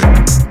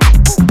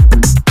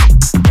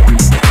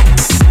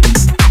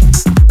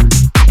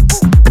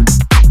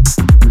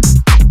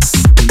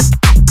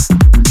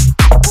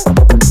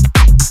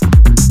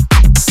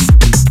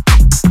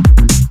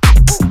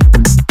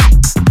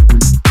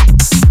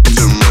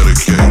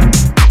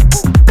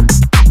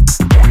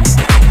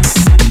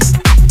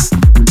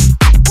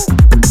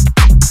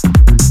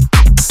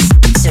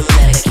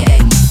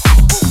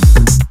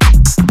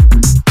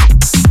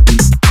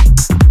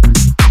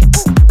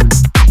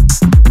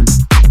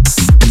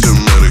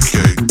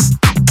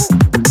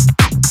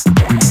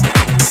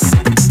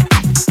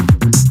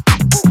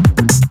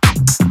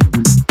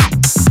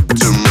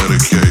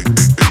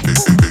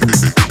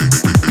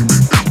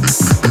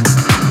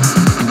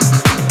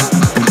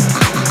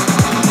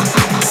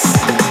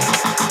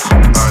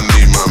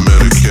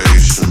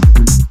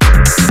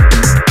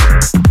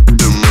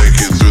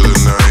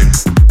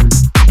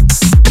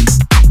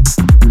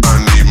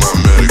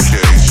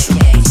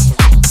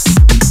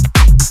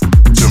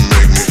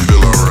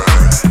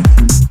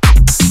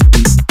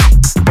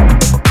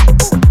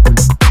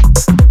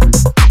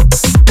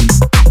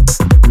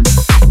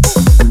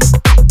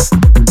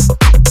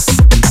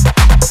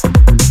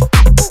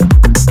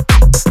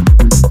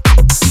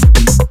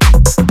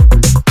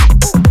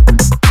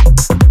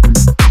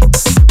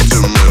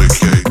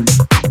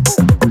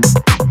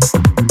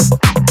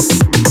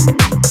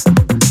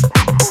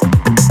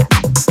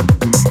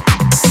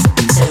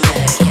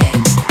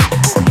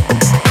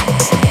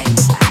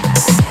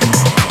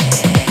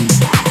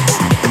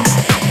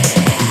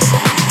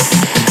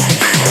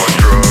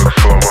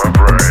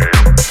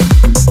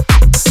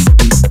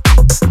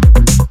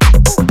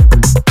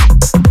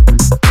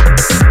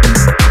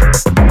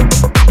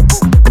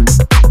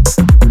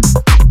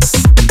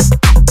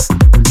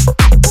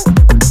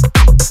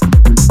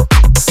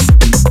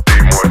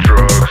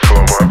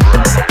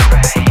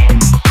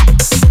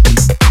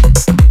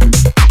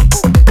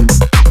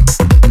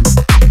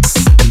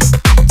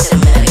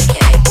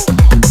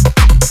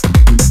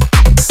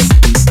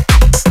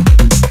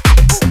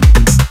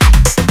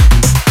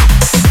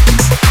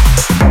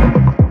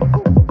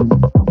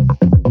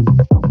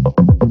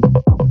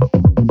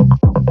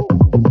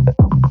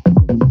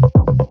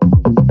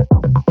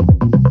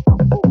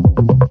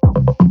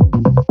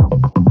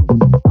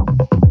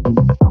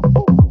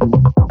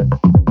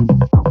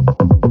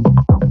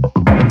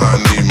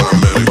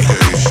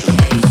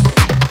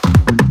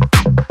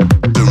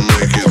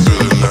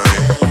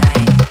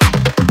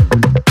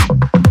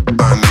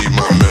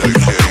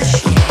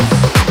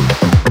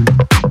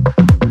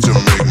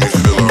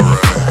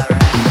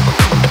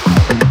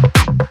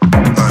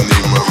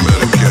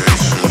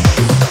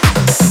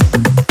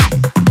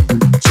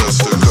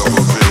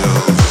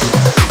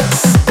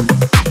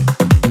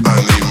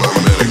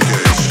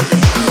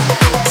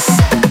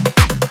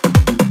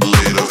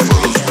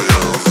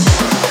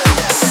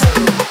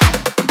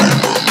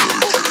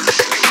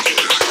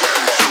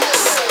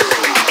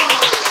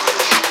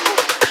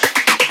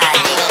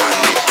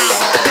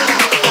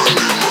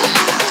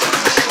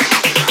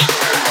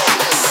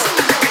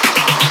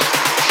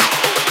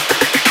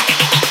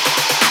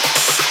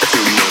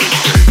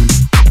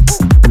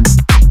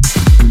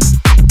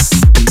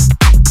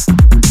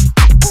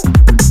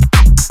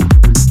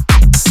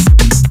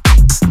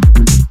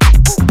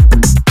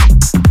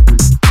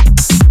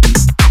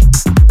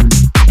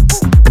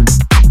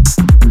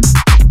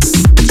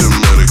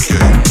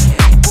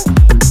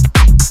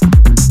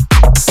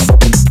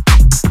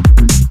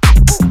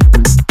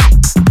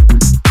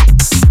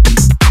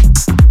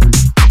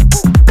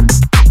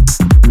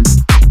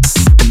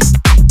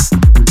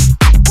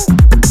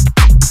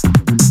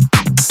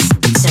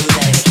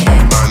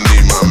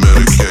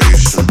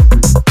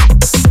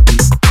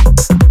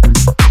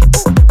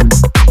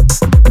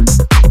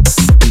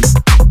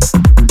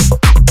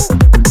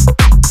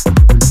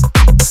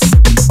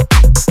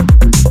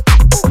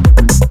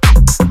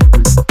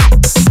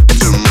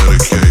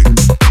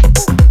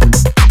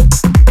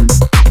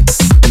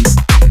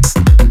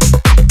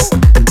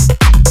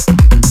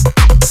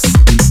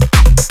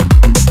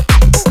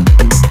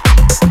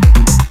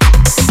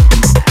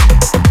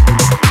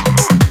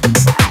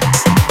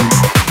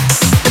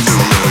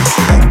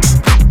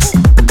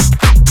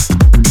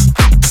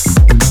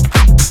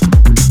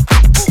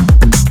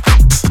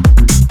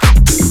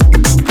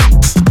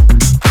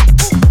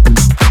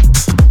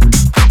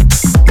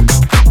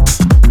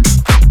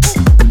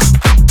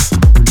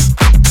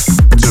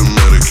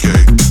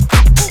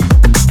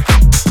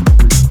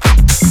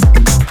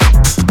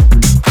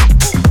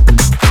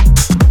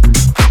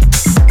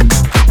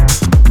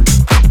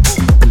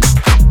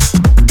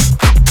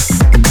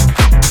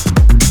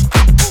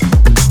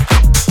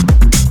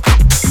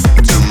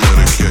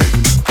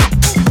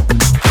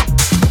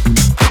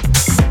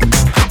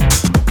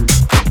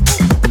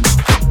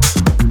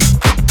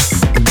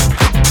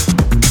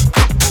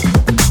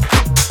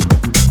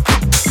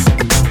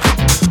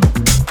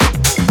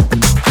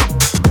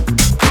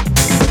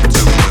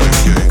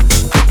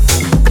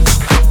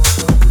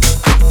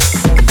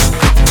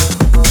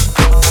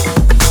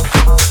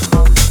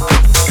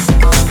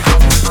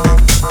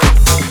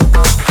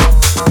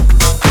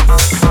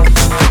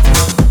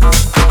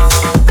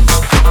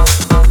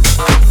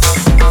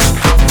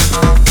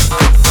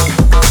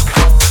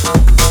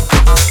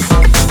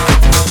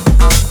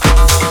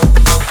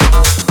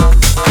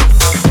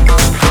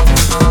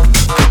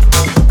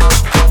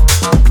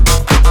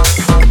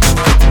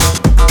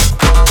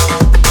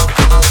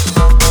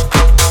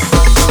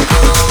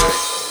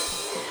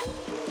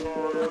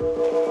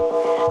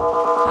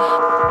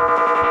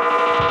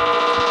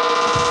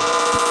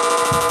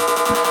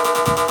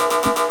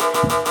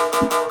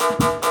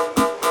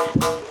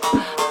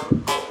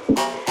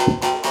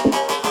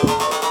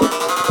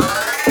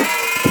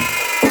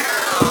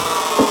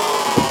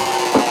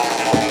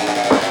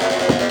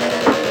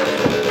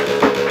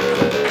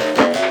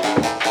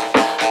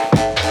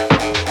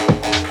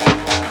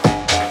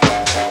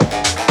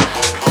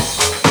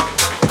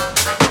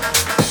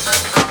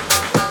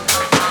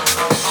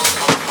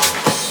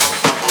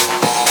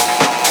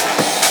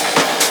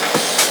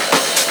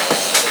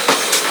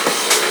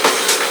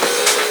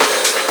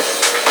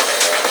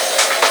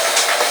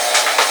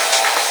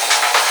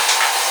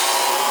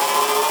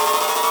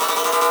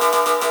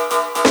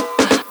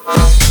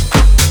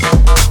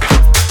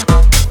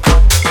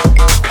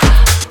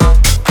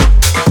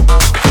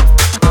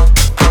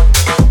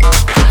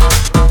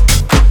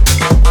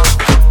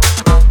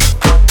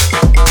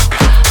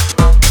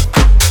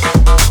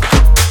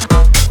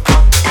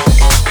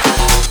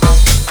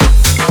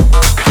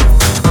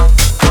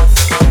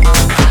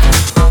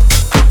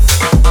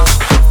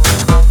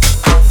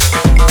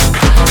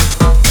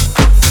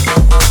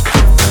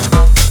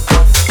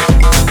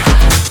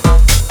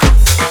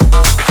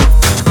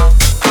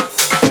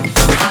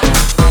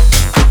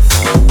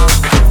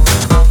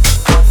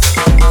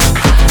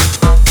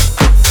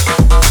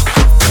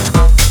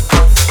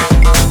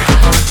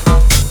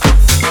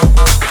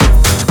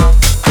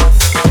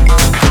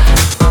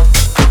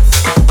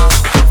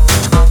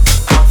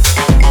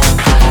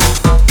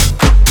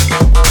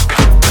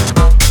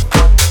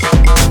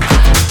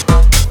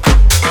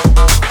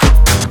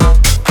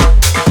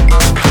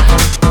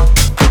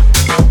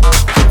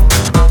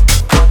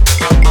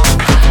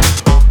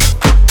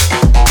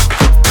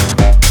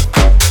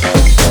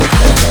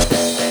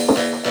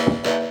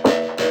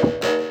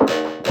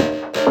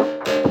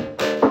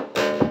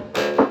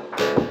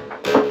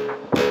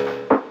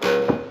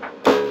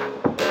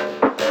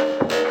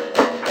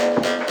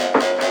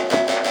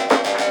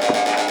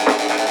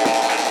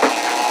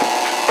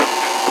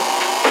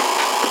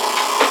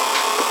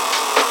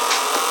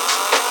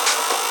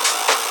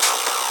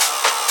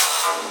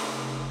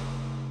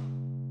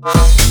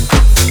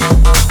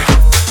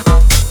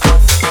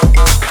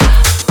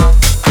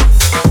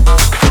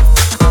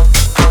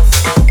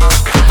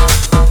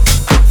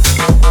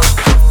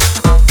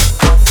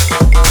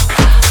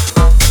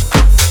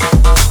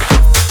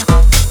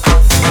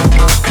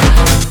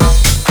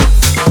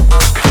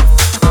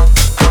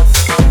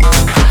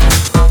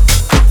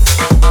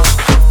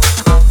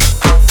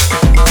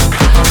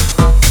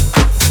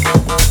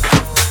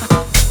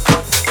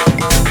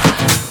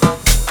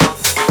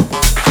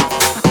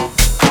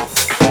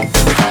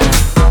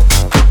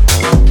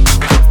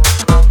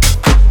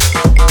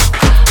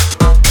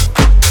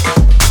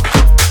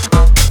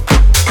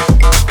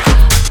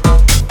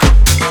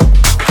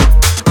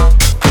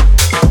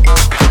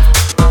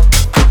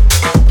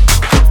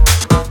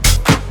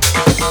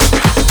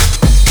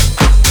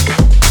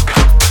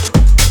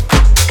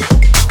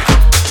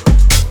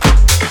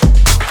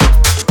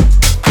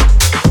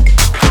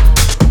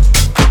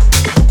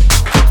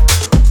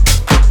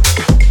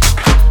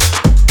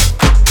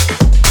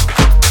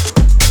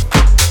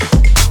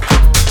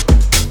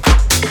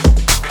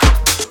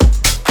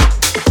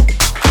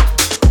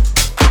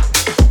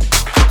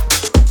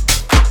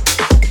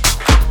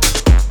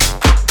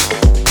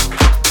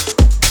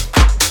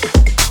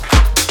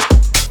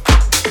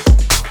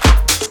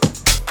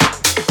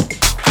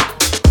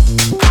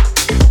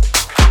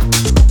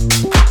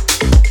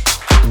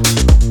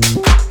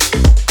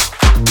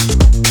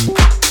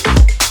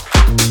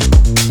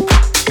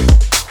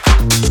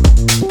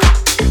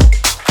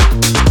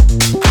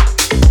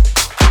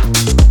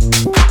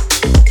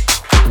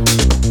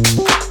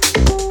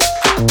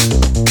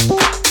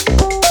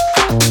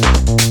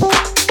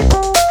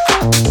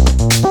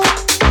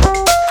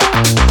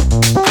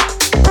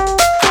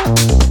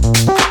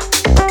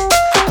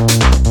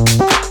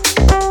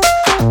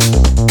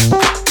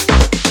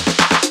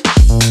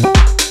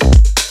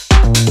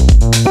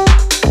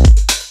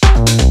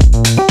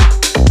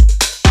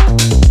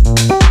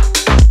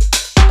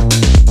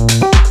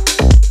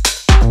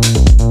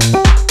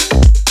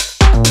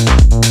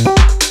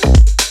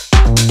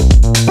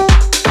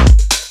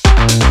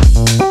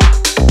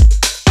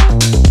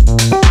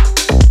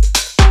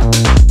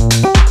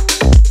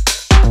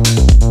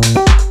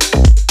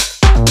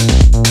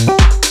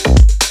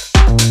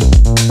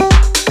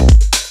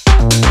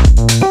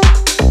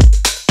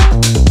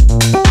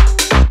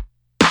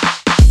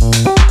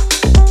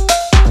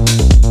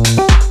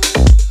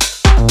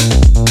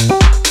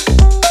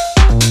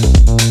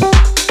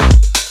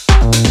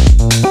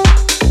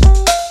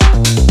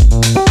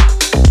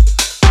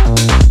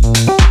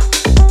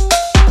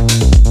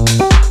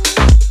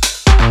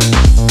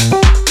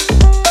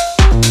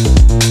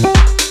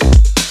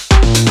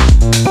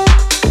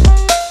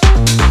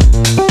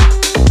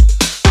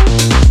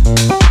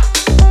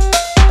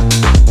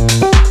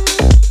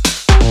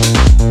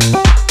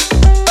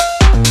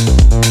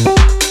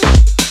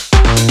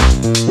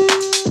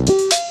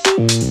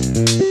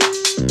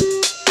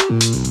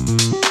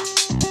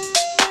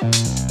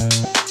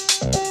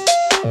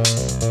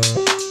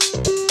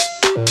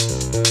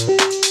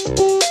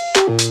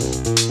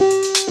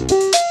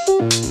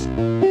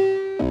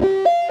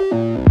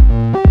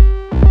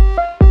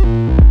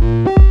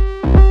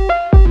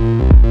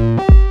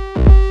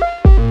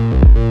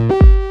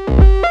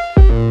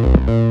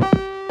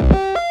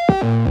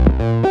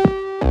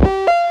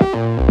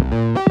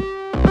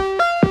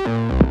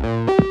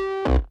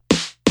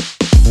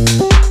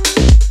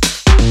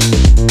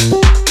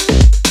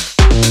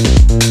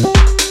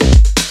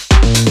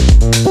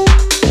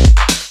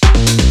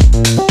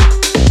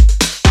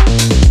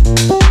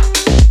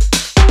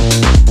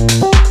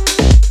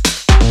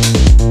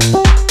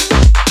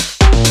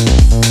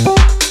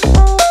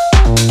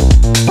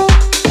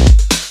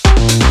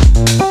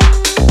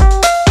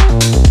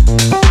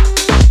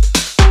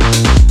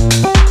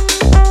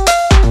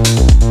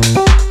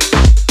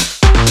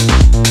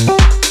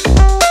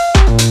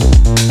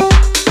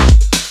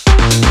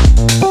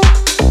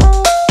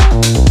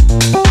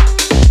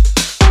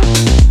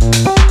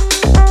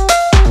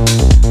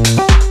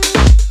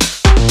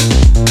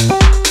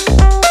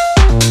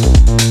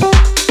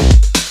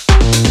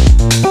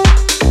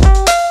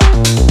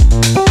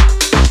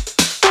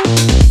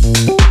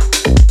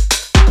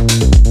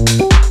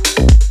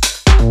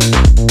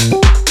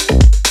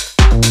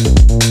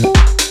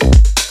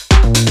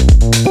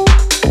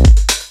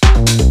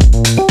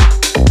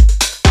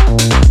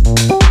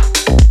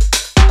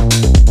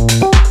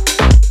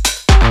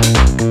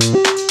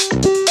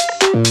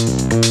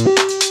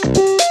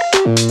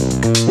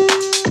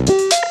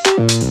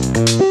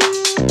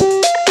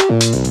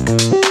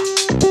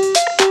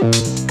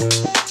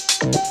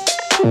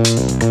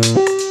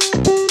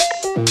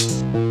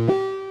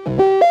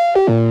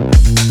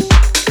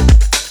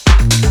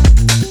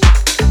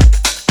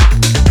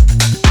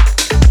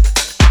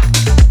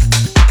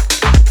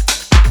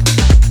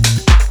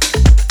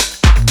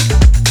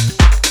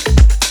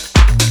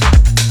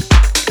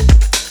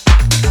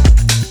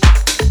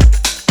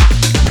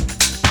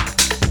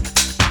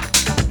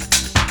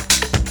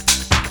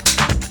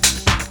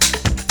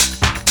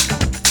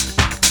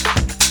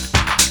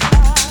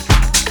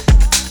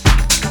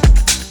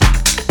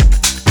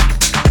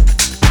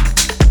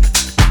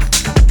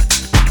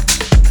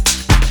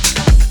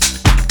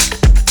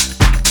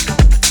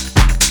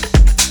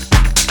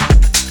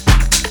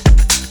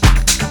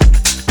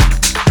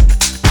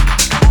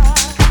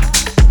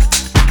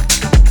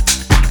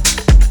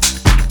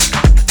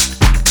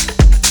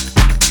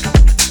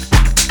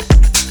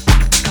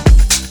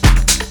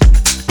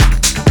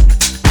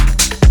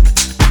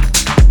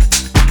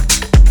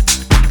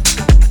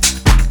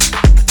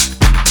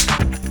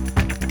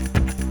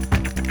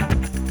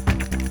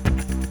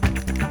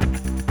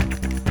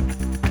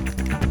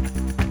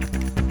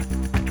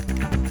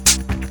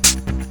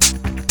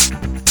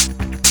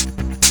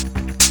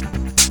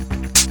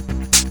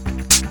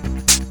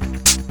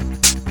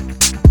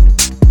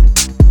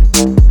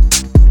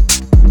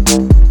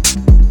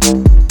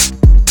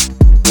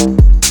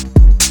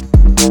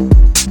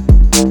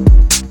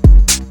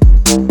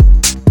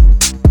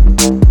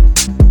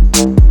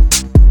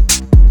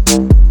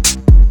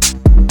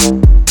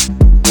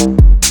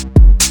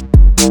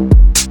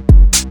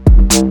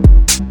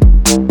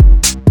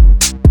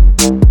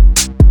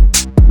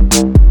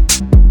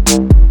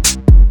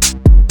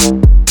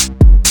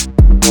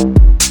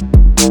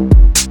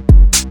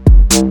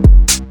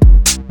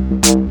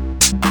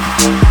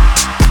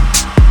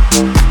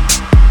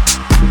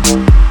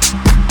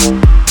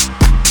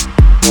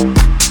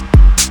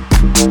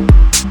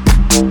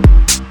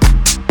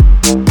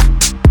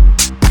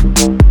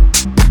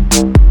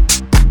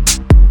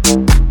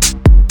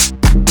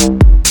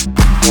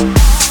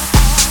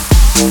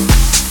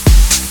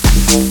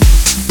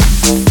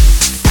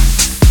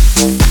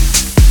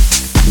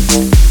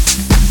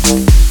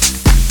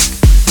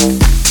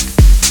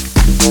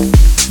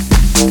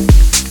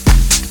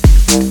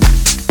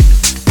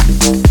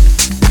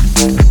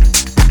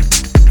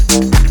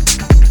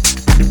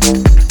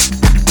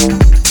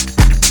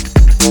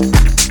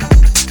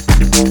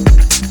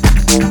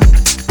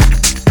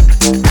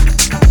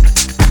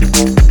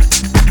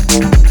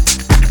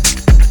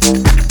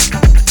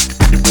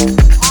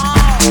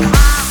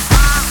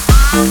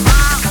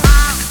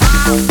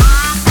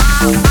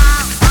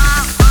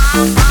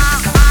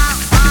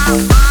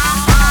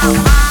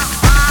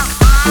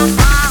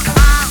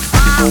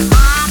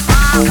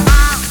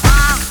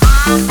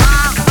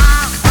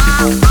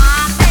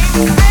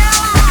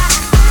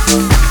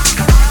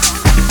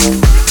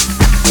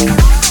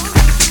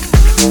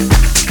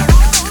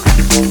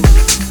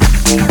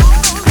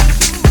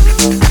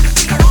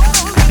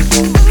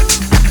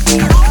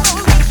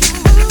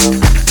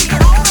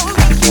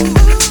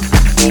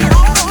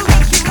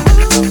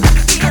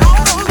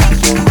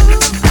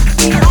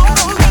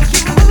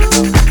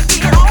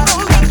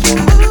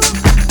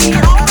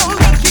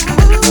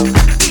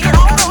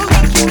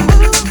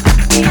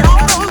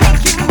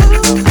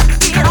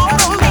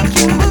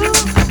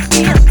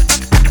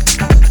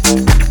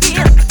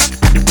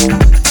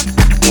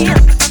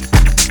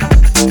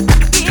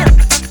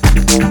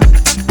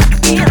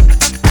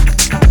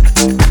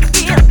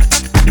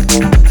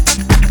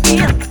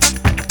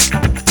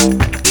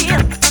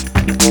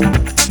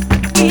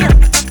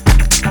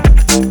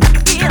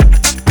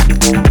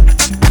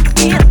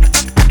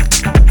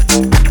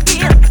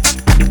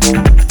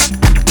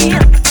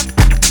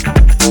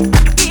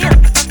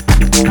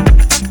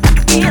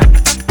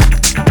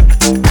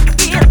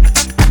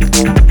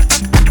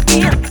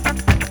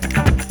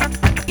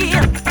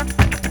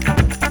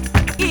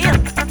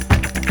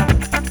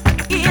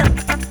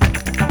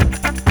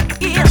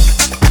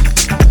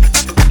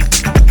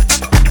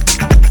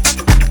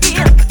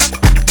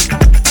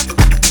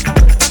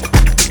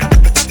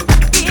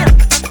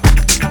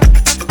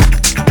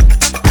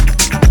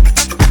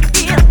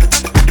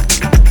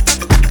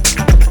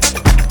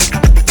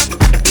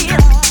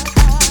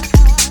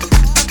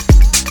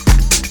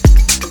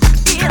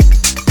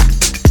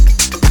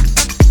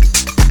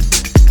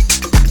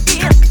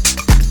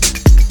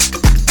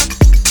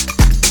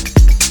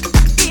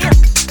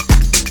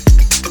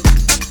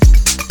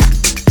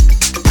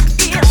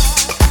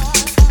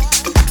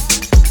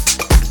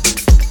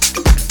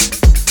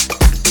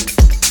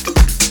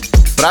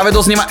Práve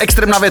doznieva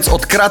extrémna vec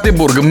od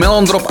Krateburg,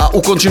 Melon Drop a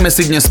ukončíme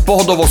si dnes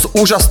pohodovo s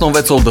úžasnou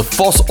vecou The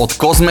Foss od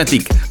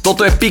Cosmetic.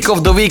 Toto je Pick of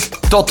the Week,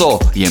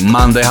 toto je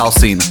Monday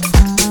Housin.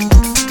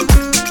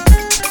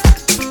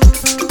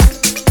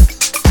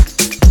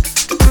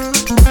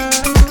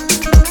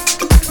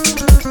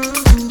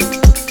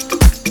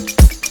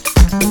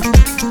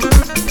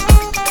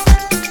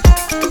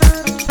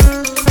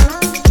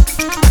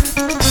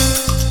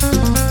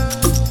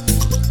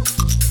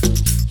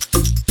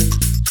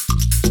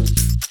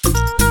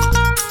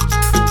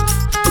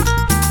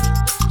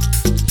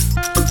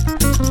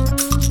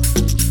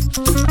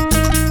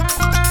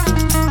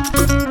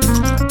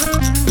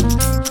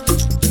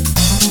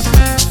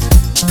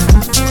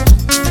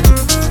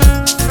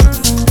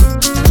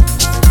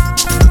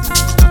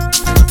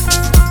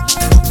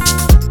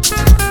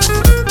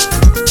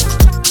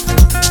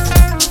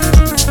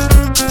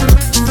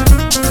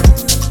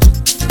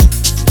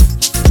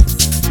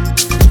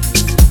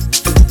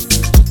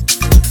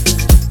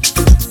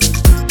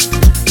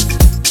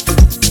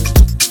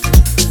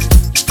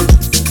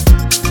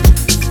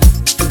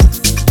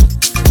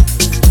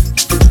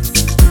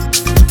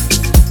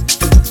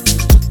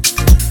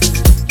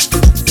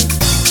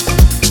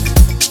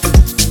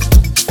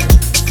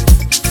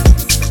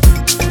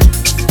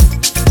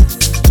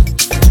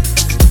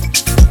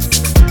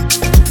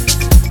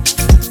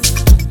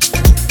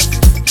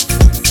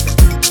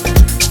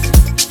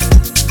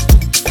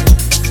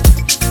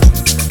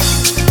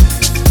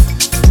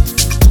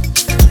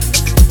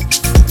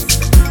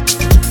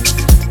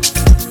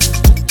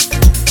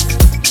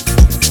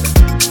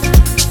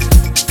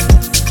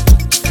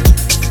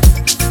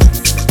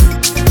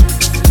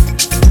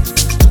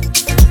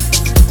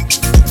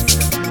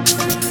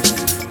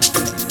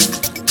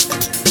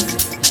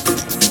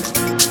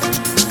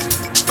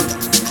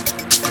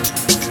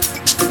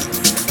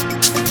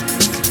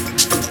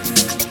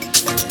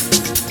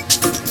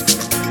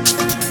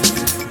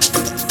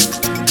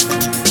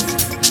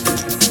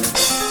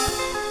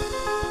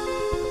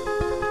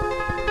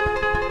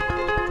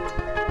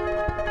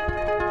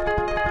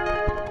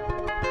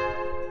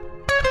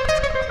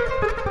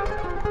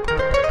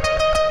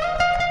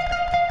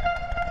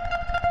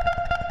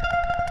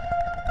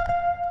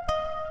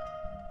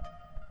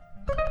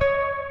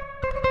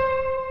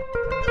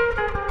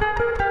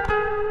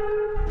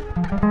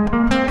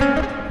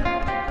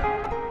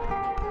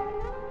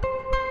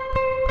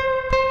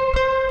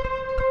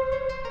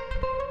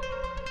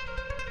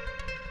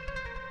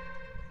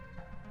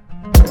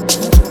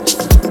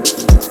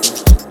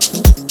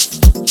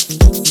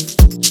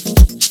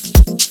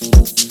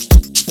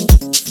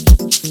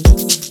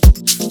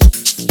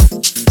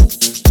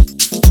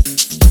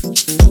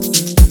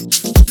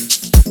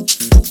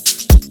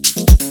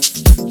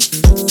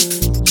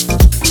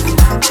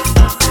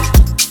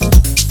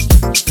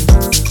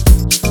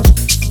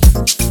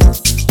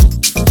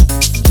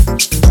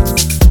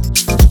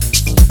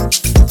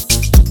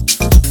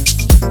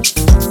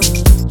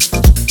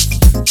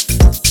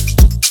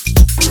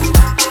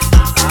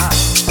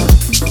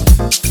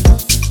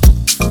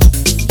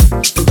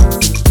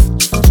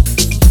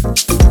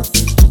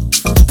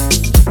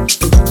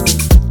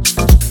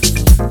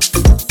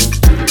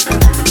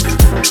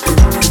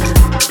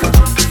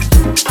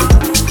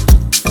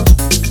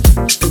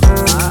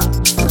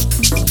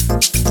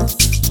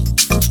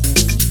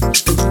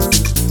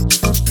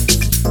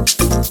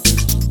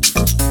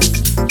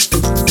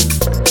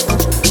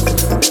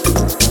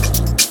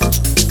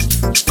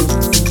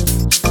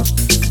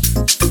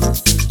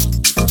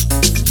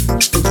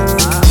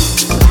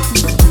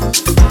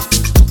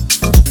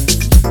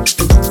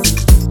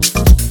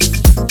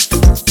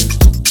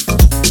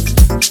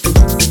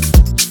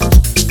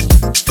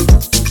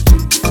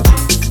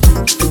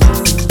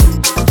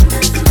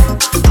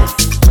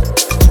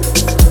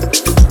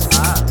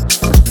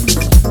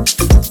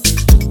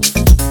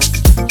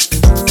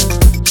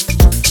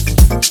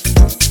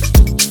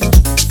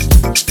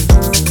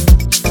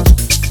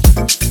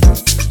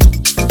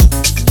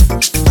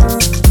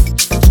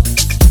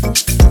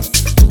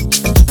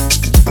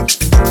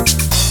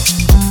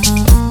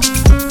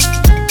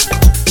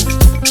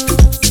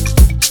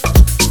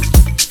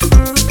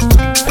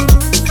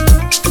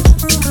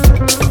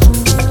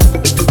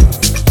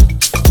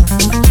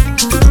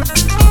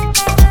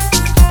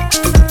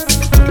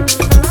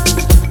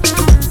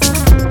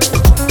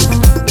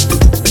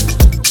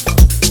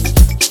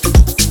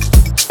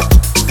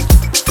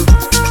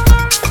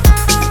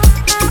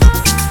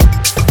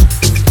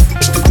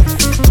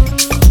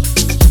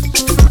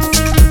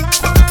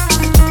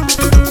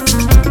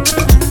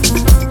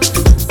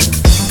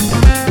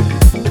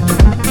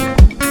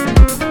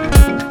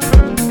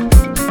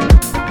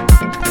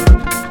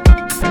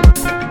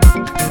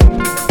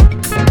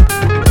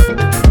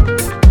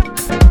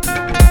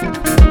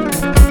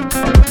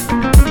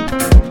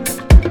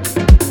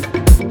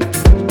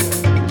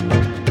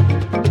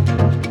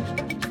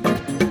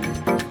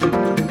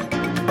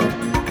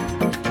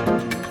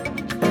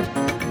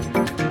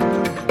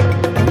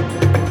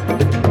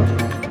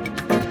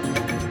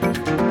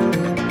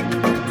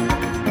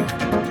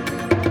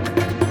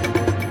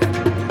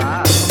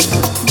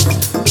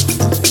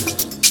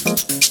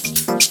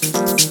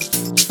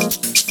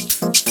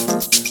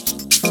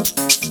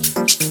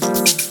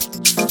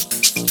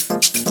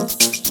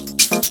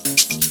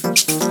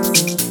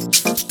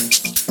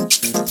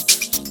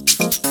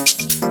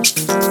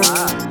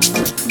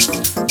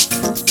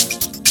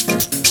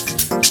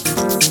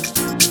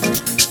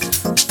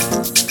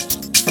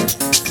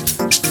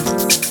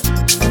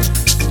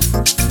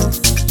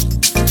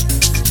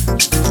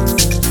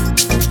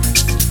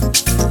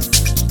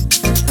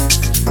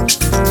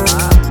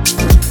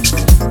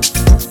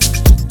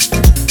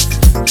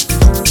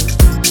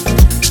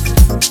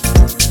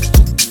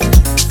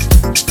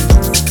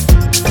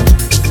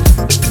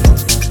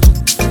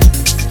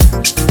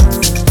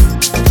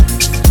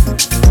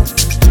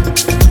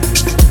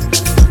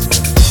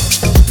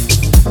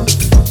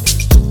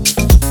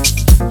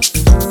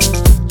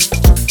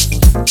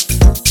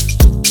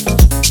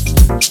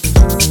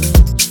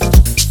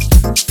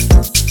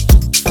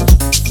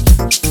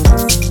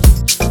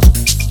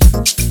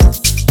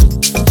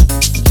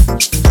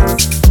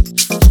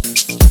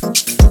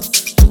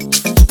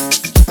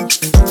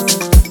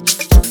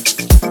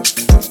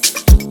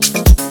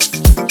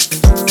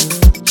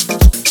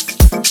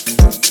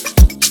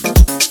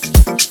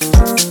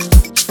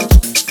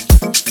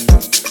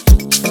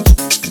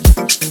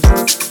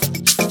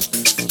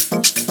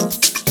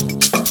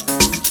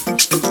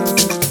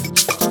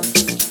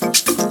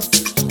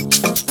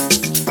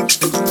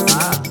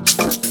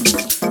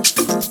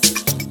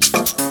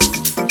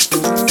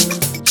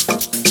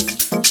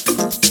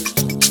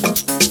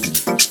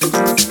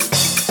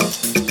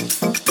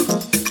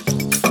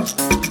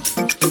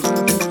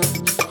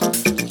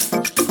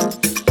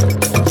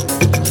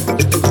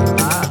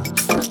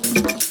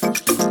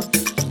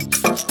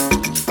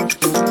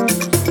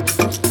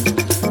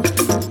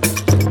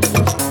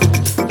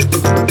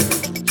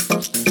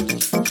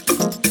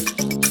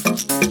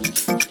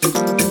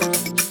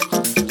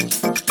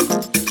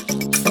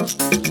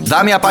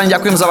 Dámy a páni,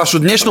 ďakujem za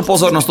vašu dnešnú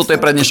pozornosť, toto je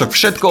pre dnešok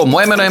všetko.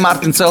 Moje meno je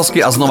Martin Cehelsky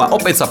a znova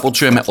opäť sa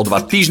počujeme o 2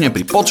 týždne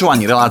pri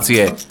počúvaní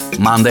relácie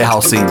Monday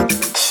Housin.